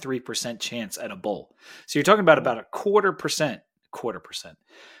 23% chance at a bowl. So you're talking about a quarter percent,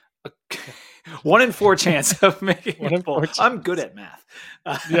 1 in 4 chance of making a bowl. I'm good at math.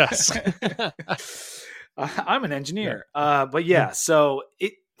 Yes. I'm an engineer. But so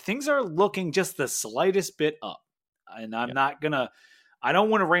things are looking just the slightest bit up. And I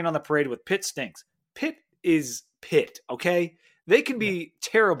don't want to rain on the parade with Pitt stinks. Pitt is Pitt, okay? They can be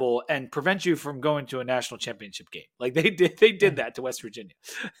terrible and prevent you from going to a national championship game. Like they did that to West Virginia.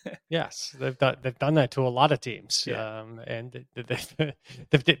 Yes, they've done that to a lot of teams. And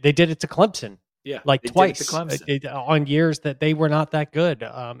they did it to Clemson. Yeah, like twice on years that they were not that good.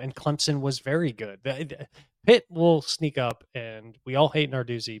 And Clemson was very good. Pitt will sneak up, and we all hate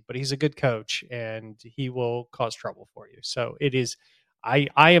Narduzzi, but he's a good coach, and he will cause trouble for you. So it is. I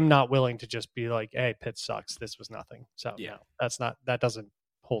am not willing to just be like, hey, Pitt sucks. This was nothing. So no, that doesn't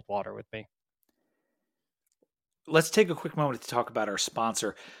hold water with me. Let's take a quick moment to talk about our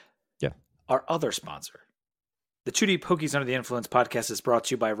sponsor. Yeah. Our other sponsor. The Too Deep Hokies Under the Influence podcast is brought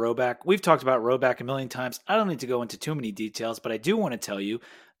to you by Roback. We've talked about Roback a million times. I don't need to go into too many details, but I do want to tell you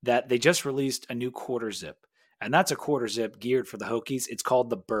that they just released a new quarter zip. And that's a quarter zip geared for the Hokies. It's called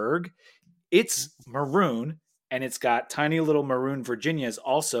the Berg. It's maroon, and it's got tiny little maroon Virginias,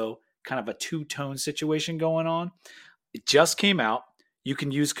 also kind of a two-tone situation going on. It just came out. You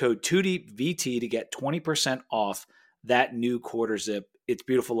can use code 2DeepVT to get 20% off that new quarter zip. It's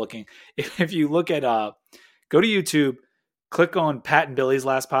beautiful looking. If you look at, go to YouTube, click on Pat and Billy's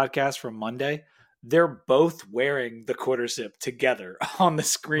last podcast from Monday. They're both wearing the quarter zip together on the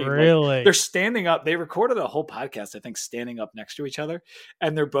screen. Really? Like, they're standing up. They recorded a whole podcast, I think, standing up next to each other,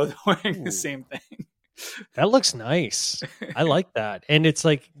 and they're both wearing the same thing. That looks nice. I like that. And it's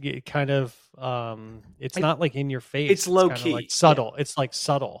like kind of it's not like in your face. It's low kinda key. like subtle. Yeah. It's like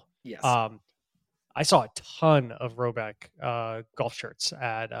subtle. Yes. I saw a ton of Roback golf shirts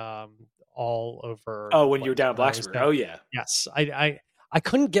at all over. Oh, when you were down at Blacksburg. Oh yeah. Yes. I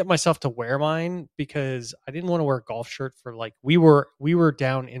couldn't get myself to wear mine because I didn't want to wear a golf shirt for like we were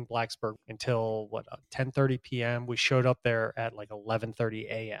down in Blacksburg until 10:30 p.m. We showed up there at like 11:30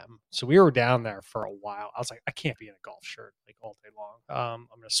 a.m. So we were down there for a while. I was like, I can't be in a golf shirt like all day long. I'm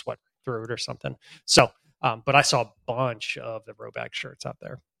gonna sweat through it or something. So, but I saw a bunch of the Roback shirts out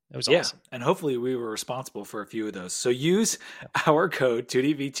there. It was awesome. And hopefully we were responsible for a few of those. So use our code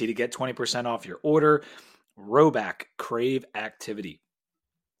 2DVT to get 20% off your order. Roback Crave Activity.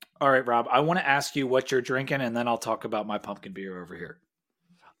 All right, Rob, I want to ask you what you're drinking, and then I'll talk about my pumpkin beer over here.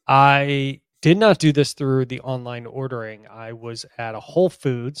 I did not do this through the online ordering. I was at a Whole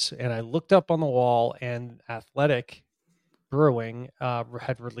Foods, and I looked up on the wall, and Athletic Brewing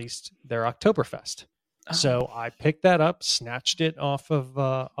had released their Oktoberfest. Oh. So I picked that up, snatched it off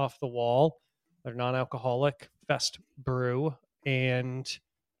the wall. Their non-alcoholic fest brew, and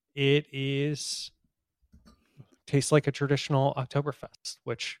it tastes like a traditional Oktoberfest,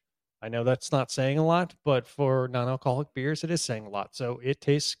 which I know that's not saying a lot, but for non-alcoholic beers, it is saying a lot. So it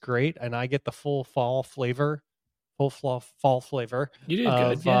tastes great, and I get the full fall flavor. You did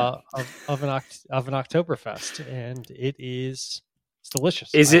good, yeah. of an Oktoberfest, and it's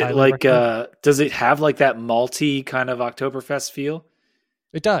delicious. Is it like does it have like that malty kind of Oktoberfest feel?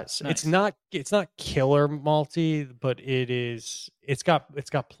 It does. Nice. It's not killer malty, but it's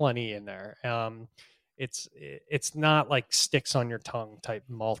got plenty in there. It's not like sticks on your tongue type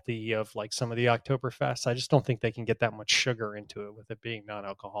malty of like some of the Oktoberfest. I just don't think they can get that much sugar into it with it being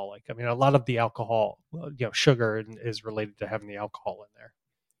non-alcoholic. I mean, a lot of the alcohol, sugar is related to having the alcohol in there.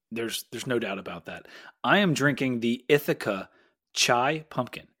 There's no doubt about that. I am drinking the Ithaca Chai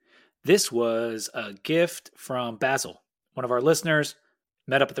Pumpkin. This was a gift from Basil, one of our listeners.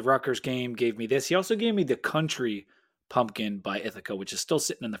 Met up at the Rutgers game, gave me this. He also gave me the Country Pumpkin by Ithaca, which is still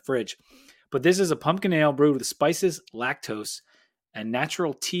sitting in the fridge. But this is a pumpkin ale brewed with spices, lactose, and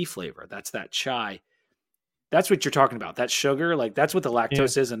natural tea flavor. That's that chai. That's what you're talking about. That sugar, like that's what the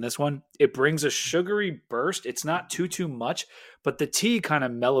lactose is in this one. It brings a sugary burst. It's not too much, but the tea kind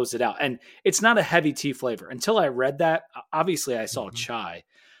of mellows it out. And it's not a heavy tea flavor. Until I read that, obviously I saw chai,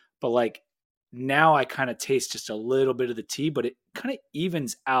 but like now I kind of taste just a little bit of the tea, but it kind of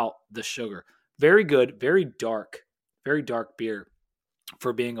evens out the sugar. Very good, very dark beer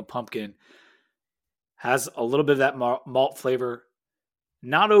for being a pumpkin. Has a little bit of that malt flavor.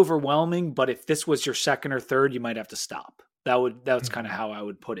 Not overwhelming, but if this was your second or third, you might have to stop. That's kind of how I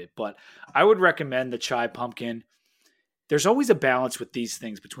would put it. But I would recommend the chai pumpkin. There's always a balance with these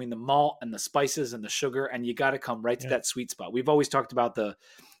things between the malt and the spices and the sugar, and you got to come right to that sweet spot. We've always talked about the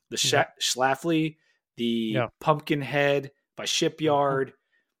Schlafly, the Pumpkinhead by Shipyard.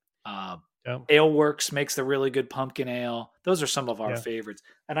 Aleworks makes the really good pumpkin ale. Those are some of our favorites.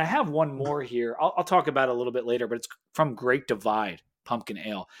 And I have one more here. I'll talk about it a little bit later, but it's from Great Divide Pumpkin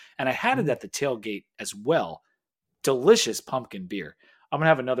Ale. And I had it at the tailgate as well. Delicious pumpkin beer. I'm going to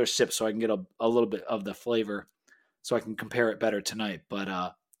have another sip so I can get a little bit of the flavor so I can compare it better tonight.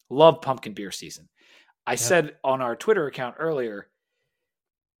 But love pumpkin beer season. I said on our Twitter account earlier,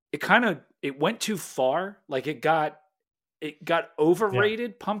 it went too far. Like it got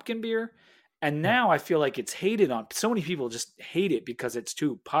overrated pumpkin beer. And now I feel like it's hated on. So many people just hate it because it's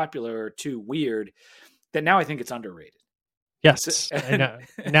too popular or too weird that now I think it's underrated. Yes.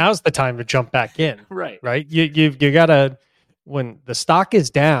 Now's the time to jump back in. Right. You gotta, when the stock is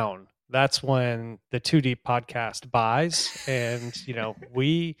down, that's when the 2 Deep podcast buys. And,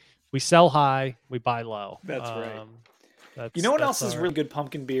 we sell high, we buy low. That's right. You know what else is really good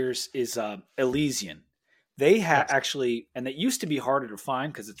pumpkin beers is Elysian. They have actually, and it used to be harder to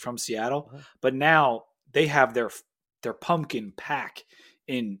find because it's from Seattle, but now they have their pumpkin pack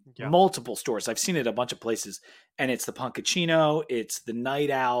in multiple stores. I've seen it a bunch of places, and it's the Punkachino, it's the Night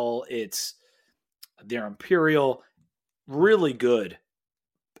Owl, it's their Imperial, really good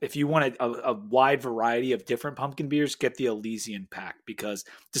if you want a wide variety of different pumpkin beers, get the Elysian pack, because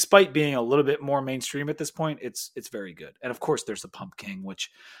despite being a little bit more mainstream at this point, it's very good. And of course, there's the Pumpkin, which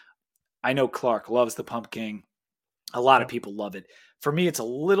I know Clark loves the Pumpkin. A lot of people love it. For me, it's a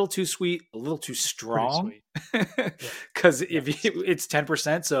little too sweet, a little too strong, because it's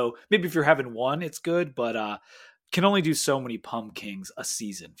 10%. So maybe if you're having one, it's good, but can only do so many pumpkins a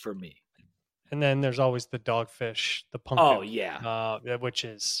season for me. And then there's always the Dogfish, the pumpkin. Oh yeah, which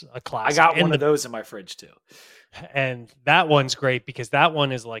is a classic. I got one of those in my fridge too. And that one's great because that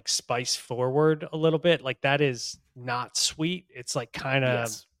one is like spice forward a little bit. Like that is not sweet. It's like kind of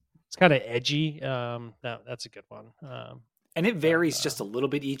it's kind of edgy. That's a good one. And it varies just a little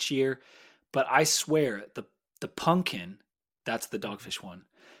bit each year, but I swear the pumpkin, that's the Dogfish one,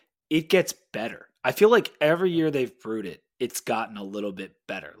 it gets better. I feel like every year they've brewed it, it's gotten a little bit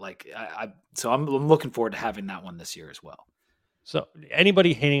better. Like so I'm looking forward to having that one this year as well. So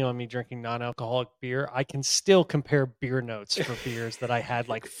anybody hating on me drinking non-alcoholic beer, I can still compare beer notes for beers that I had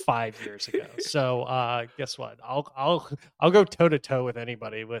like 5 years ago. So guess what? I'll go toe to toe with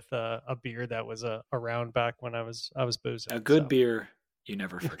anybody with a beer that was around back when I was boozing. A good beer you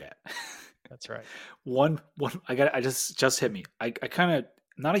never forget. That's right. One I just hit me. I kind of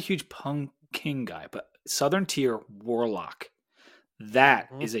not a huge pumpkin guy, but Southern Tier Warlock. That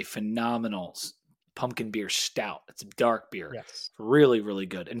is a phenomenal pumpkin beer stout. It's a dark beer. Yes. Really, really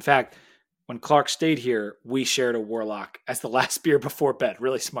good. In fact, when Clark stayed here, we shared a Warlock as the last beer before bed.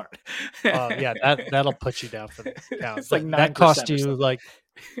 Really smart. Yeah, that'll put you down for the count. It's like 9% that cost you something.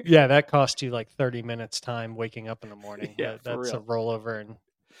 that cost you like 30 minutes time waking up in the morning. Yeah, that's a rollover and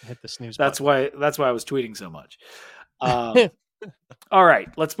hit the snooze That's button. why I was tweeting so much. All right,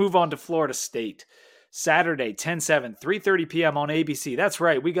 let's move on to Florida State. Saturday, 10-7, 3:30 p.m. on ABC. That's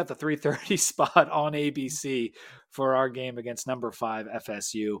right. We got the 3:30 spot on ABC for our game against number 5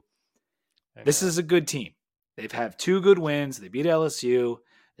 FSU. This is a good team. They've had 2 good wins. They beat LSU.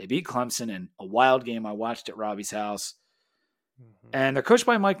 They beat Clemson in a wild game I watched at Robbie's house. And they're coached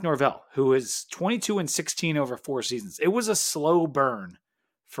by Mike Norvell, who is 22-16 over 4 seasons. It was a slow burn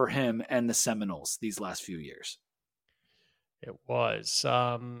for him and the Seminoles these last few years. It was.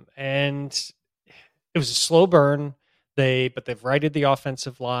 And it was a slow burn. But they've righted the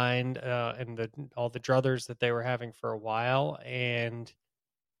offensive line and all the druthers that they were having for a while, and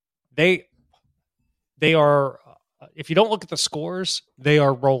they are. If you don't look at the scores, they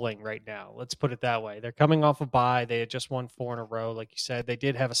are rolling right now. Let's put it that way. They're coming off a bye. They had just won 4 in a row, like you said. They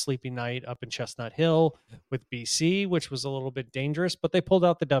did have a sleepy night up in Chestnut Hill with BC, which was a little bit dangerous, but they pulled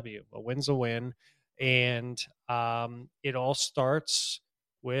out the W. A win's a win, and it all starts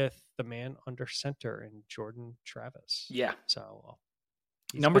with the man under center in Jordan Travis. Yeah. So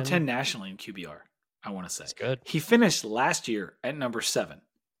number 10 nationally in QBR, I want to say. That's good. He finished last year at number 7.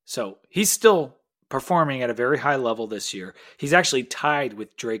 So he's still performing at a very high level this year. He's actually tied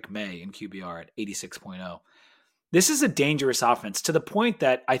with Drake May in QBR at 86.0. This is a dangerous offense to the point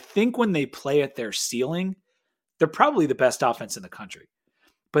that I think when they play at their ceiling, they're probably the best offense in the country.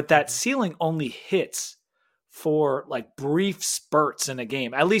 But that ceiling only hits for like brief spurts in a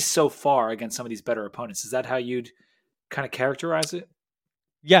game, at least so far against some of these better opponents. Is that how you'd kind of characterize it?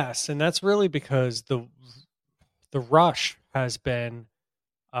 Yes, and that's really because the rush has been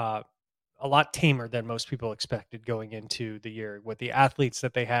a lot tamer than most people expected going into the year, with the athletes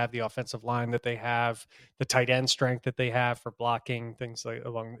that they have, the offensive line that they have, the tight end strength that they have for blocking, things like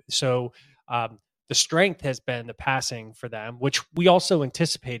along. So the strength has been the passing for them, which we also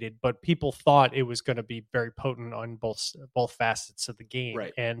anticipated, but people thought it was going to be very potent on both facets of the game.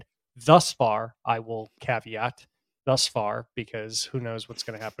 Right. And thus far, I will caveat thus far, because who knows what's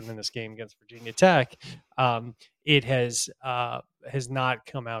going to happen in this game against Virginia Tech. It has not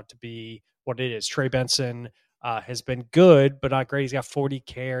come out to be what it is. Trey Benson has been good, but not great. He's got 40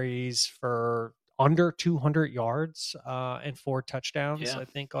 carries for under 200 yards and 4 touchdowns, I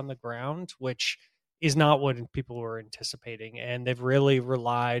think, on the ground, which is not what people were anticipating. And they've really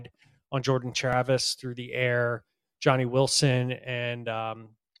relied on Jordan Travis through the air. Johnny Wilson and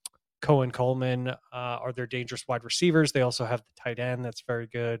Cohen Coleman are their dangerous wide receivers. They also have the tight end that's very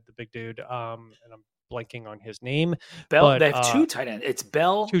good, the big dude. And I'm blanking on his name. Bell. They have 2 tight ends. It's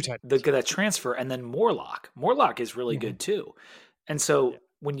Bell, 2 tight ends. that transfer, and then Morlock. Morlock is really good too. And so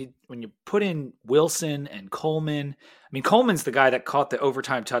when you put in Wilson and Coleman, I mean, Coleman's the guy that caught the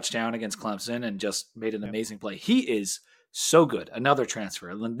overtime touchdown against Clemson and just made an amazing play. He is so good. Another transfer.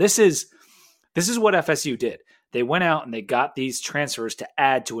 And this is what FSU did. They went out and they got these transfers to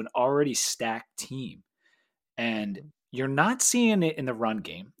add to an already stacked team. And you're not seeing it in the run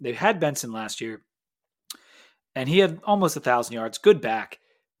game. They had Benson last year, and he had almost 1,000 yards, good back.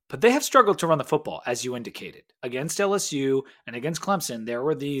 but they have struggled to run the football, as you indicated. Against LSU and against Clemson, there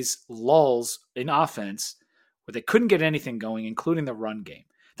were these lulls in offense where they couldn't get anything going, including the run game.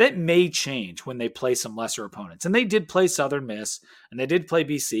 That may change when they play some lesser opponents. And they did play Southern Miss, and they did play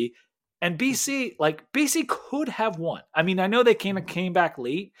BC. And BC could have won. I mean, I know they came back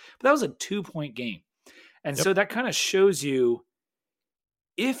late, but that was a 2-point game. And so that kind of shows you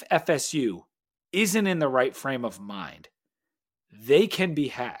if FSU isn't in the right frame of mind, they can be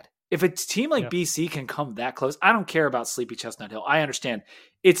had. If a team like BC can come that close, I don't care about Sleepy Chestnut Hill. I understand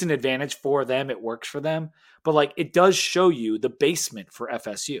it's an advantage for them. It works for them. But like, it does show you the basement for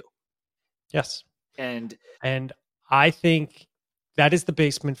FSU. Yes. And I think that is the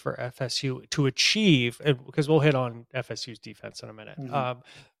basement for FSU to achieve, because we'll hit on FSU's defense in a minute,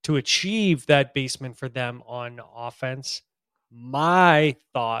 to achieve that basement for them on offense. My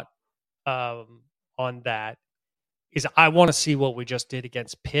thought on that is I want to see what we just did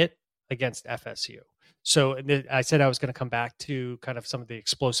against Pitt, against FSU. So I said I was going to come back to kind of some of the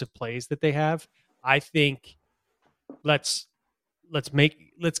explosive plays that they have. I think let's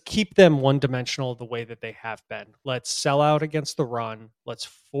keep them one-dimensional the way that they have been. Let's sell out against the run. Let's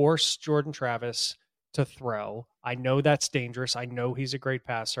force Jordan Travis to throw. I know that's dangerous. I know he's a great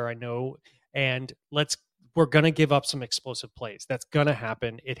passer. I know, and we're going to give up some explosive plays. That's going to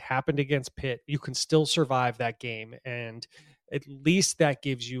happen. It happened against Pitt. You can still survive that game, and at least that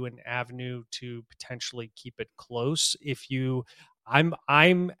gives you an avenue to potentially keep it close.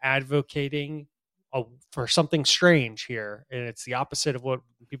 I'm advocating for something strange here, and it's the opposite of what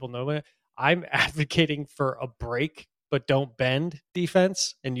people know. I'm advocating for a break but don't bend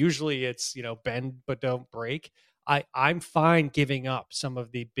defense, and usually it's bend but don't break. I'm fine giving up some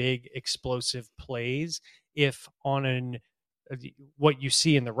of the big explosive plays if on what you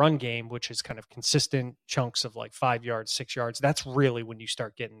see in the run game, which is kind of consistent chunks of like 5 yards, 6 yards. That's really when you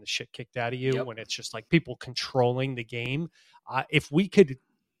start getting the shit kicked out of you, when it's just like people controlling the game. If we could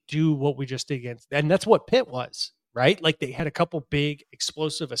do what we just did against, and that's what Pitt was, right? Like they had a couple big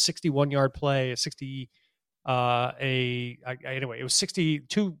explosive, a 61-yard play, anyway, it was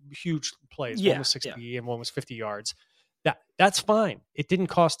 62 huge plays. One was 60 and one was 50 yards. That's fine. It didn't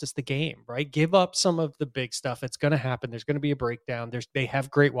cost us the game, right? Give up some of the big stuff. It's going to happen. There's going to be a breakdown. They have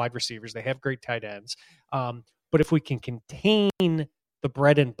great wide receivers. They have great tight ends. But if we can contain the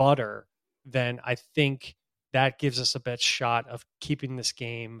bread and butter, then I think that gives us a best shot of keeping this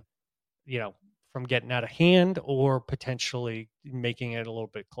game, from getting out of hand or potentially making it a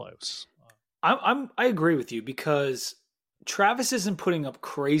little bit close. I agree with you because Travis isn't putting up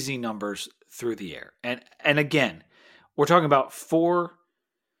crazy numbers through the air. And again, we're talking about 4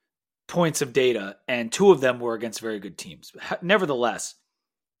 points of data, and 2 of them were against very good teams. Nevertheless,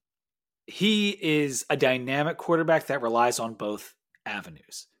 he is a dynamic quarterback that relies on both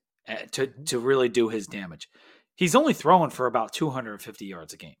avenues to really do his damage. He's only throwing for about 250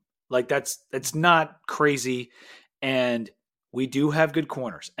 yards a game. Like that's not crazy. And we do have good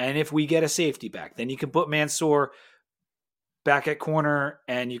corners. And if we get a safety back, then you can put Mansour back at corner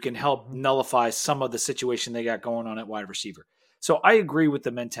and you can help nullify some of the situation they got going on at wide receiver. So I agree with the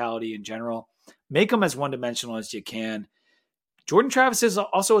mentality in general. Make them as one-dimensional as you can. Jordan Travis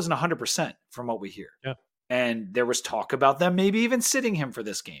also isn't 100% from what we hear. Yeah. And there was talk about them maybe even sitting him for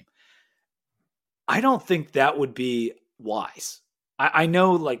this game. I don't think that would be wise. I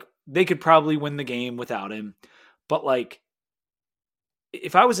know like they could probably win the game without him, but like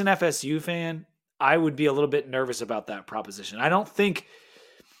if I was an FSU fan, I would be a little bit nervous about that proposition. I don't think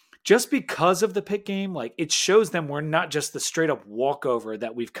just because of the Pitt game, like it shows them we're not just the straight up walkover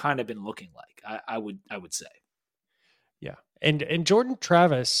that we've kind of been looking like. I would say. Yeah. And Jordan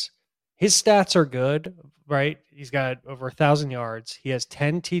Travis, his stats are good, right? He's got over 1,000 yards. He has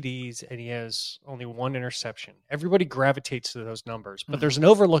 10 TDs and he has only 1 interception. Everybody gravitates to those numbers, but there's an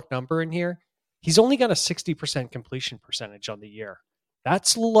overlooked number in here. He's only got a 60% completion percentage on the year.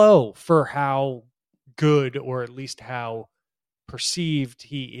 That's low for how good, or at least how perceived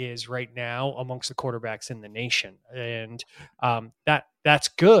he is right now amongst the quarterbacks in the nation. And that's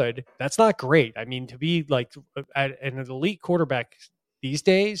good. That's not great. I mean, to be like an elite quarterback these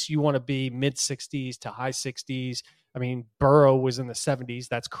days, you want to be mid 60s to high 60s. I mean, Burrow was in the 70s.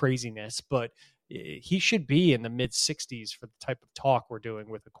 That's craziness, but he should be in the mid 60s for the type of talk we're doing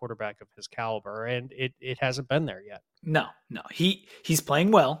with a quarterback of his caliber. And it hasn't been there yet. No. He's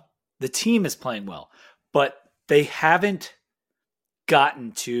playing well. The team is playing well, but they haven't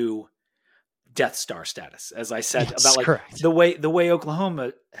gotten to Death Star status, as I said, yes, about like correct. the way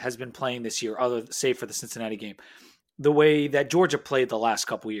Oklahoma has been playing this year, save for the Cincinnati game, the way that Georgia played the last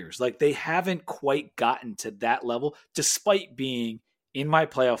couple years. Like they haven't quite gotten to that level, despite being in my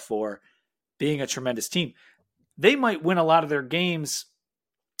playoff four, being a tremendous team. They might win a lot of their games.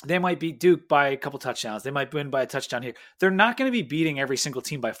 They might beat Duke by a couple touchdowns. They might win by a touchdown here. They're not going to be beating every single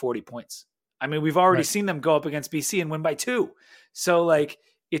team by 40 points. I mean, we've already seen them go up against BC and win by 2. So, like,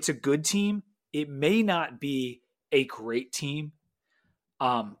 it's a good team. It may not be a great team.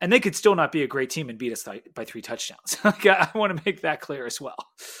 And they could still not be a great team and beat us by 3 touchdowns. I want to make that clear as well.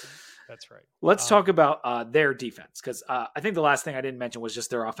 That's right. Let's talk about their defense, because I think the last thing I didn't mention was just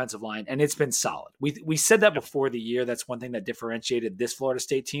their offensive line, and it's been solid. We said that before the year. That's one thing that differentiated this Florida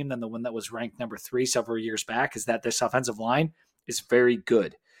State team than the one that was ranked number 3 several years back, is that this offensive line is very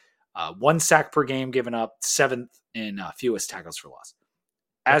good. 1 sack per game given up, 7th in fewest tackles for loss.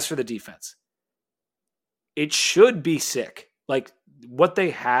 As for the defense, it should be sick. Like, what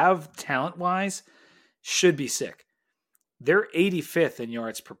they have talent-wise should be sick. They're 85th in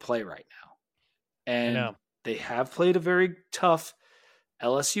yards per play right now. And they have played a very tough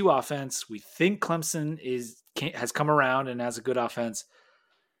LSU offense. We think Clemson has come around and has a good offense.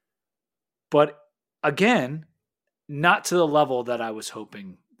 But again, not to the level that I was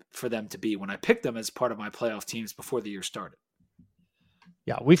hoping for them to be when I picked them as part of my playoff teams before the year started.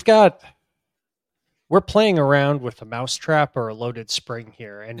 Yeah, we're playing around with a mousetrap or a loaded spring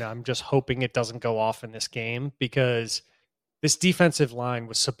here, and I'm just hoping it doesn't go off in this game, because this defensive line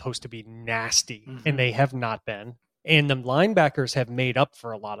was supposed to be nasty, and they have not been. And the linebackers have made up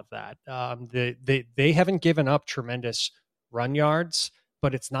for a lot of that. They haven't given up tremendous run yards,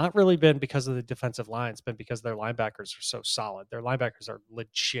 but it's not really been because of the defensive line. It's been because their linebackers are so solid. Their linebackers are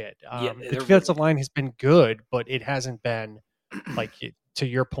legit. The defensive line has been good, but it hasn't been, like, to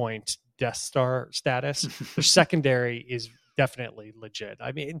your point, Death Star status. Their secondary is definitely legit.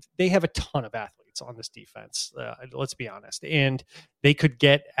 I mean, they have a ton of athletes on this defense. Let's be honest. And they could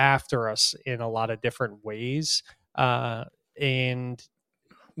get after us in a lot of different ways. And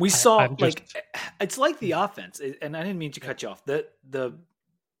we saw, it's like the offense, and I didn't mean to cut you off.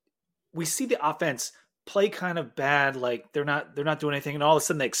 We see the offense play kind of bad, like they're not doing anything, and all of a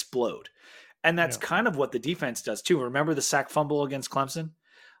sudden they explode. And that's kind of what the defense does too. Remember the sack fumble against Clemson?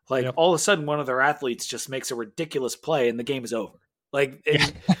 Like, all of a sudden one of their athletes just makes a ridiculous play and the game is over. Like,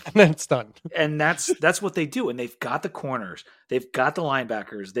 and then it's done. And that's what they do. And they've got the corners, they've got the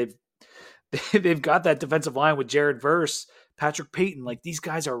linebackers, they've got that defensive line with Jared Verse, Patrick Payton. Like, these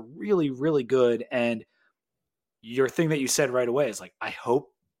guys are really, really good. And your thing that you said right away is, like, I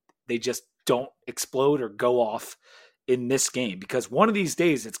hope they just don't explode or go off in this game, because one of these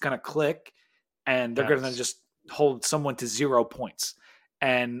days it's going to click and they're going to just hold someone to 0 points.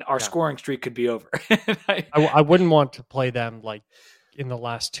 And our scoring streak could be over. I wouldn't want to play them like in the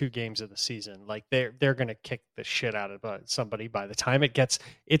last 2 games of the season. Like, they're going to kick the shit out of somebody by the time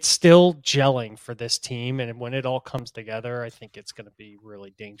it's still gelling for this team. And when it all comes together, I think it's going to be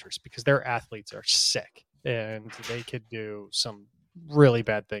really dangerous, because their athletes are sick and they could do some really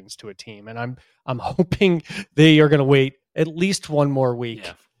bad things to a team. And I'm hoping they are going to wait at least 1 more week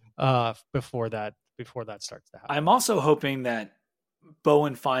before that starts to happen. I'm also hoping that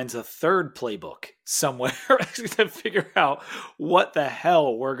Bowen finds a third playbook somewhere to figure out what the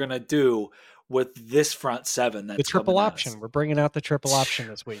hell we're going to do with this front 7. That's the triple option. We're bringing out the triple option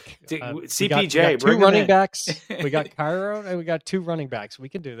this week. CPJ, we got 2 running backs. We got Cairo, and we got 2 running backs. We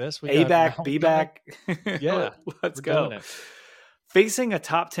can do this. A back, B back. Yeah, let's go. Facing a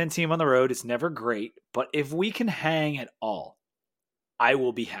top 10 team on the road is never great, but if we can hang at all, I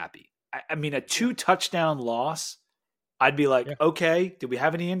will be happy. I mean, a 2 touchdown loss, I'd be like, okay, did we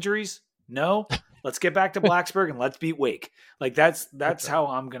have any injuries? No. Let's get back to Blacksburg and let's beat Wake. Like, that's how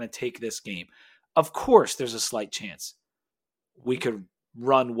I'm going to take this game. Of course, there's a slight chance we could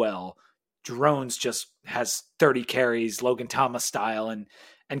run well. Drones just has 30 carries, Logan Thomas style,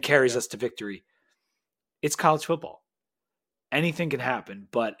 and carries us to victory. It's college football. Anything can happen.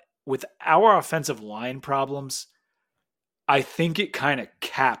 But with our offensive line problems, I think it kind of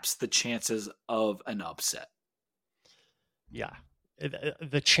caps the chances of an upset. Yeah.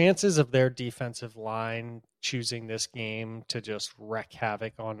 The chances of their defensive line choosing this game to just wreak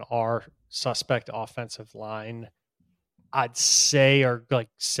havoc on our suspect offensive line, I'd say are like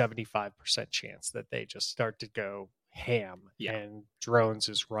 75% chance that they just start to go ham and Drones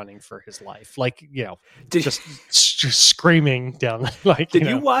is running for his life. Like, just screaming down. Like, did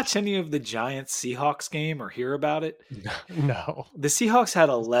you watch any of the Giants Seahawks game or hear about it? No. The Seahawks had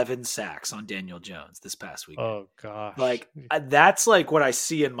 11 sacks on Daniel Jones this past week. Oh gosh. Like, that's like what I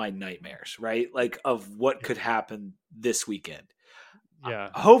see in my nightmares, right? Like, of what could happen this weekend. Yeah.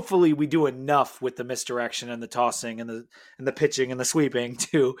 Hopefully we do enough with the misdirection and the tossing and the pitching and the sweeping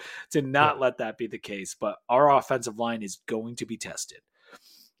to not let that be the case. But our offensive line is going to be tested.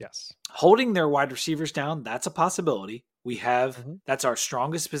 Yes. Holding their wide receivers down, that's a possibility. We have that's our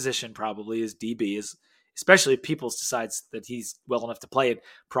strongest position probably is DB, is especially if Peoples decides that he's well enough to play it.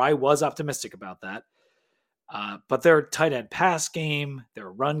 Pry was optimistic about that. But their tight end pass game,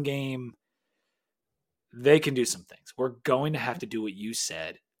 their run game, they can do some things. We're going to have to do what you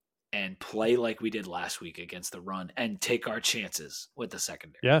said and play like we did last week against the run and take our chances with the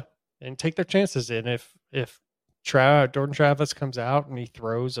secondary. Yeah, and take their chances. And if Jordan Travis comes out and he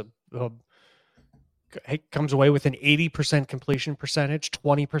throws he comes away with an 80% completion percentage,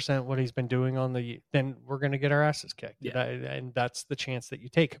 20% what he's been doing then we're going to get our asses kicked. Yeah. And that's the chance that you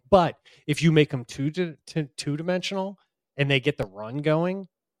take. But if you make them two-dimensional and they get the run going,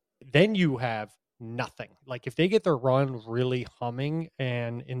 then you have nothing. Like if they get their run really humming,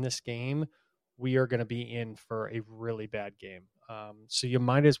 and in this game, we are going to be in for a really bad game. So you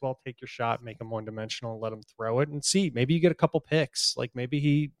might as well take your shot, make him one-dimensional, let him throw it, and see. Maybe you get a couple picks. Like maybe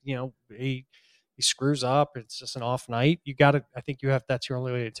he screws up. It's just an off night. I think that's your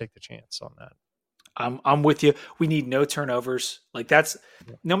only way to take the chance on that. I'm with you. We need no turnovers. Like that's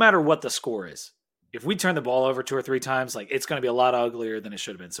no matter what the score is. If we turn the ball over 2 or 3 times, like it's going to be a lot uglier than it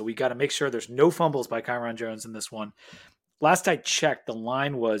should have been. So we got to make sure there's no fumbles by Kyron Jones in this one. Last I checked, the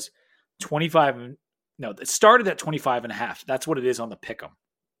line was 25. No, it started at 25.5. That's what it is on the pick'em.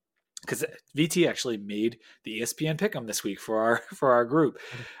 Because VT actually made the ESPN pick'em this week for our group.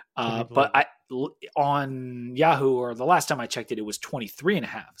 But on Yahoo, or the last time I checked it was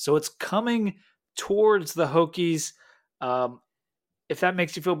 23.5. So it's coming towards the Hokies. If that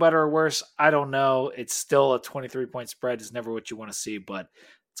makes you feel better or worse, I don't know. It's still a 23-point spread. Is never what you want to see, but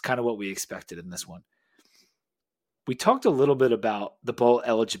it's kind of what we expected in this one. We talked a little bit about the bowl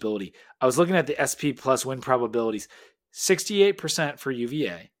eligibility. I was looking at the SP plus win probabilities. 68% for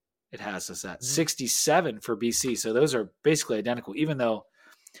UVA. It has us at 67 for BC. So those are basically identical, even though,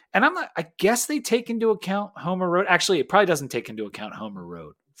 and I guess they take into account home or road. Actually, it probably doesn't take into account home or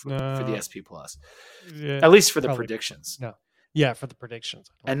road for the SP plus, at least for the predictions. No. Yeah, for the predictions.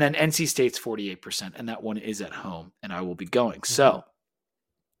 And then NC State's 48%, and that one is at home, and I will be going. So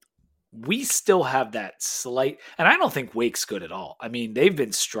we still have that slight, and I don't think Wake's good at all. I mean, they've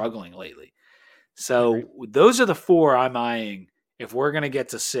been struggling lately. So those are the 4 I'm eyeing if we're going to get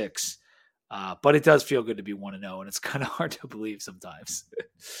to 6. But it does feel good to be 1-0, and it's kind of hard to believe sometimes.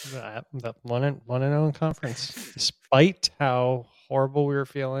 That 1-0 in conference, despite how horrible we were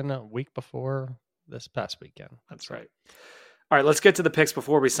feeling a week before this past weekend. That's right. All right, let's get to the picks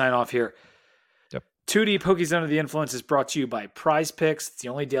before we sign off here. Yep. 2 Deep Hokies Under the Influence is brought to you by Prize Picks. It's the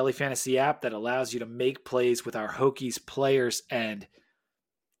only daily fantasy app that allows you to make plays with our Hokies players, and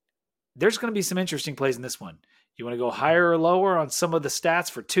there's going to be some interesting plays in this one. You want to go higher or lower on some of the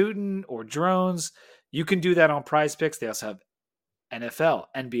stats for Tootin or drones, you can do that on Prize Picks. They also have NFL,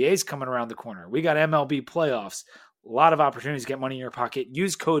 NBA's coming around the corner. We got MLB playoffs. A lot of opportunities to get money in your pocket.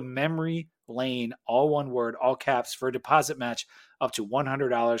 Use code MEMORYLANE, all one word, all caps, for a deposit match up to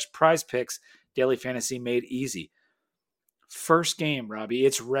 $100. Prize Picks, daily fantasy made easy. First game, Robbie,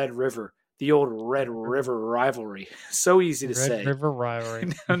 it's Red River, the old Red River rivalry. So easy to say. Red River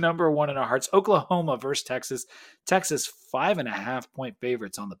rivalry. Number 1 in our hearts. Oklahoma versus Texas. Texas 5.5-point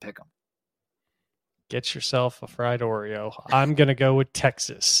favorites on the pick'em. Get yourself a fried Oreo. I'm going to go with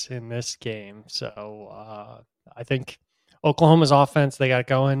Texas in this game. So I think Oklahoma's offense, they got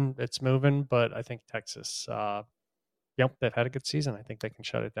going. It's moving, but I think Texas, they've had a good season. I think they can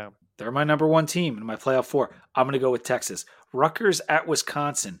shut it down. They're my number 1 team in my playoff 4. I'm going to go with Texas. Rutgers at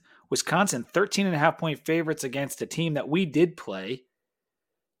Wisconsin. Wisconsin, 13.5-point favorites against a team that we did play.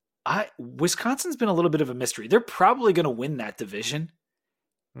 Wisconsin's been a little bit of a mystery. They're probably going to win that division.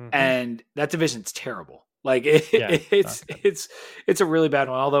 And that division's terrible. Like it's a really bad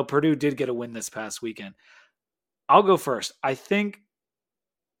one. Although Purdue did get a win this past weekend. I'll go first. I think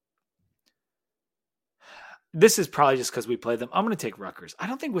this is probably just because we played them. I'm going to take Rutgers. I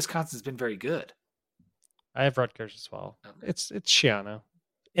don't think Wisconsin's been very good. I have Rutgers as well. Okay. It's Shiano.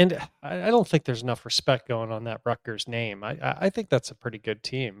 And I don't think there's enough respect going on that Rutgers name. I think that's a pretty good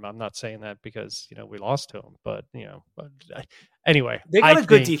team. I'm not saying that because, we lost to them, but anyway. They got a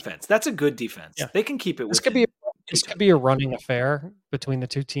good defense. That's a good defense. Yeah. They can keep it. This could be a running affair between the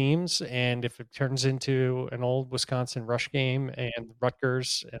two teams. And if it turns into an old Wisconsin rush game and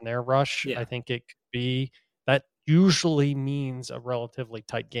Rutgers and their rush, I think it could be, that usually means a relatively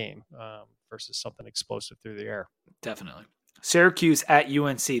tight game versus something explosive through the air. Definitely. Syracuse at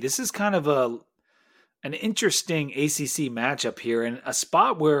UNC. This is kind of an interesting ACC matchup here, and a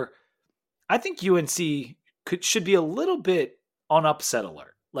spot where I think UNC should be a little bit on upset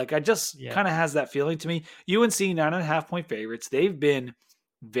alert. Like, I just kind of has that feeling to me. UNC 9.5-point favorites. They've been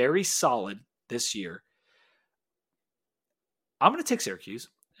very solid this year. I'm going to take Syracuse.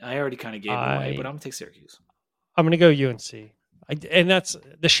 I already kind of gave it away, but I'm going to take Syracuse. I'm going to go UNC. And that's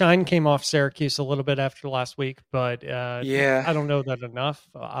the shine came off Syracuse a little bit after last week, but I don't know that enough.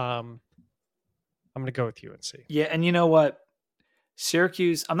 I'm going to go with UNC. Yeah, and you know what?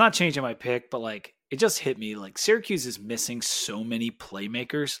 Syracuse, I'm not changing my pick, but like it just hit me. Like Syracuse is missing so many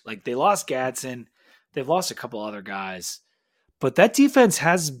playmakers. Like they lost Gadsden, they've lost a couple other guys, but that defense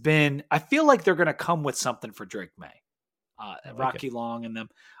has been. I feel like they're going to come with something for Drake May, Rocky Long, and them.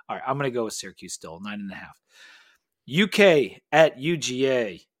 All right, I'm going to go with Syracuse still 9.5. UK at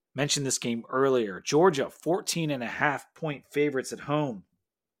UGA. Mentioned this game earlier. Georgia 14.5-point favorites at home.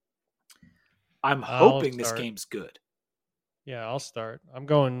 I'm hoping this game's good. Yeah, I'll start. I'm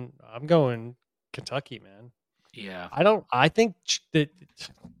going Kentucky, man. Yeah. I don't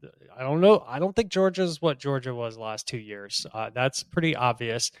know. I don't think Georgia's what Georgia was the last 2 years. That's pretty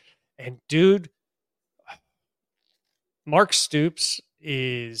obvious. And dude, Mark Stoops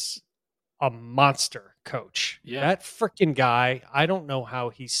is a monster coach. Yeah. That freaking guy, I don't know how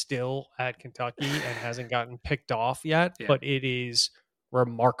he's still at Kentucky and hasn't gotten picked off yet, but it is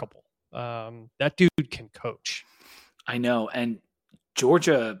remarkable. That dude can coach. I know. And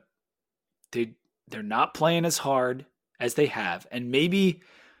Georgia, they're not playing as hard as they have. And maybe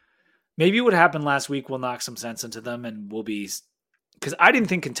what happened last week will knock some sense into them and will be – because I didn't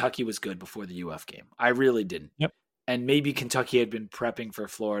think Kentucky was good before the UF game. I really didn't. Yep. And maybe Kentucky had been prepping for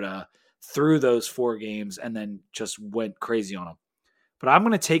Florida through those 4 games and then just went crazy on them. But I'm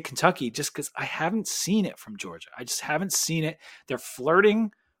going to take Kentucky just because I haven't seen it from Georgia. I just haven't seen it. They're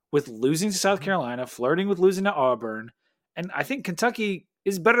flirting with losing to South Carolina, flirting with losing to Auburn. And I think Kentucky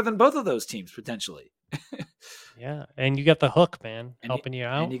is better than both of those teams potentially. Yeah. And you got the hook, man, helping you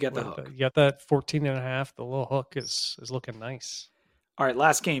out. And you got the hook. You got that 14.5. The little hook is looking nice. All right,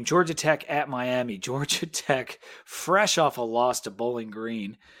 last game, Georgia Tech at Miami. Georgia Tech, fresh off a loss to Bowling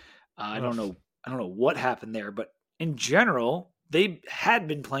Green. I don't know what happened there, but in general, they had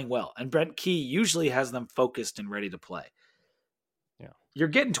been playing well. And Brent Key usually has them focused and ready to play. Yeah. You're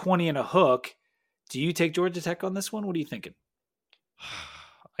getting 20 and a hook. Do you take Georgia Tech on this one? What are you thinking?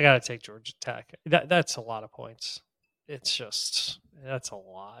 I got to take Georgia Tech. That's a lot of points. That's a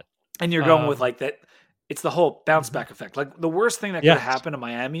lot. And you're going with like that. It's the whole bounce back effect. Like the worst thing that could happen to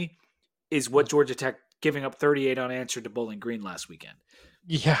Miami is what Georgia Tech giving up 38 unanswered to Bowling Green last weekend.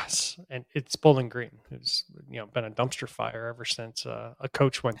 Yes, and it's Bowling Green, who's been a dumpster fire ever since a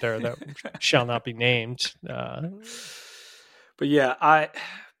coach went there that shall not be named. But yeah,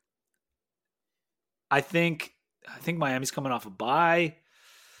 I think Miami's coming off a bye.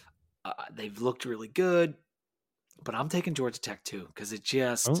 They've looked really good, but I'm taking Georgia Tech too because it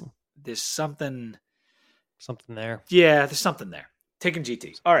just there's something there. Yeah, there's something there. Taking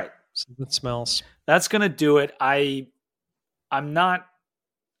GT. All right, something smells. That's gonna do it. I'm not.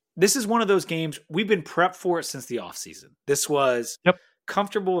 This is one of those games we've been prepped for it since the offseason. This was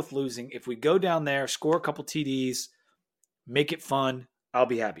comfortable with losing. If we go down there, score a couple TDs, make it fun, I'll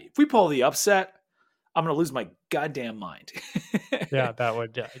be happy. If we pull the upset, I'm going to lose my goddamn mind. Yeah, that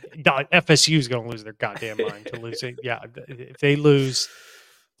would. FSU is going to lose their goddamn mind to losing. Yeah, if they lose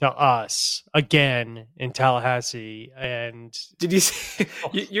to us again in Tallahassee, and did you see?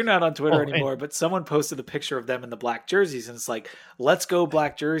 You're not on Twitter anymore, but someone posted a picture of them in the black jerseys, and it's like, "Let's go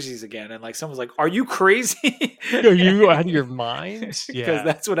black jerseys again." And like someone's like, "Are you crazy? Are you out of your mind?" Because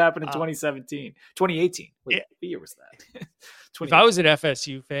that's what happened in 2018. Wait, what year was that? If I was an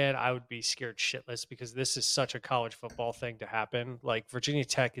FSU fan, I would be scared shitless because this is such a college football thing to happen. Like Virginia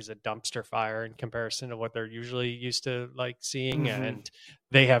Tech is a dumpster fire in comparison to what they're usually used to like seeing. Mm-hmm. And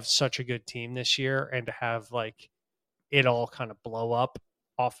they have such a good team this year, and to have like it all kind of blow up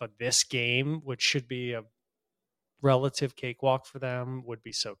off of this game, which should be a relative cakewalk for them, would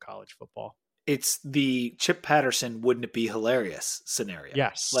be so college football. It's the Chip Patterson wouldn't it be hilarious scenario.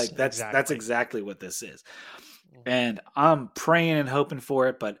 Yes. Like that's exactly what this is. And I'm praying and hoping for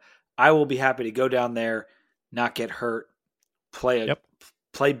it, but I will be happy to go down there, not get hurt, play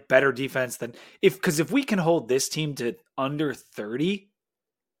better defense than because if we can hold this team to under 30,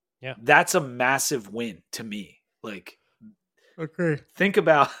 that's a massive win to me. Like, okay, think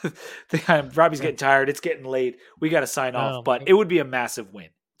about Robbie's getting tired. It's getting late. We got to sign off, but it would be a massive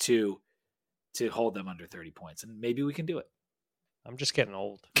win to hold them under 30 points, and maybe we can do it. I'm just getting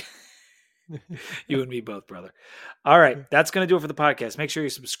old. You and me both, brother. All right. That's going to do it for the podcast. Make sure you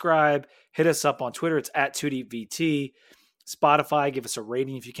subscribe. Hit us up on Twitter. It's at 2DVT. Spotify, give us a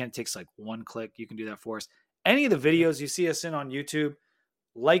rating if you can. It takes like one click. You can do that for us. Any of the videos you see us in on YouTube,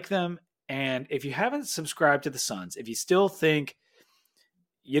 like them. And if you haven't subscribed to the Suns, if you still think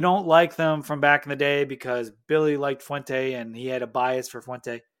you don't like them from back in the day because Billy liked Fuente and he had a bias for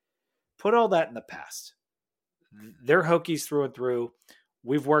Fuente, put all that in the past. They're Hokies through and through.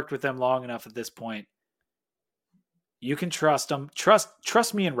 We've worked with them long enough at this point. You can trust them.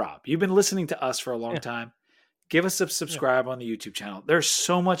 Trust me and Rob. You've been listening to us for a long time. Give us a subscribe on the YouTube channel. There's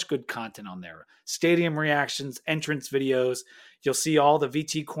so much good content on there. Stadium reactions, entrance videos. You'll see all the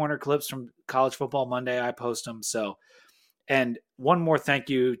VT corner clips from College Football Monday. I post them. And one more thank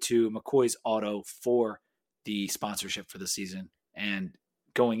you to McCoy's Auto for the sponsorship for the season and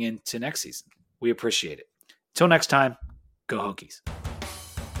going into next season. We appreciate it. Till next time, go Hokies.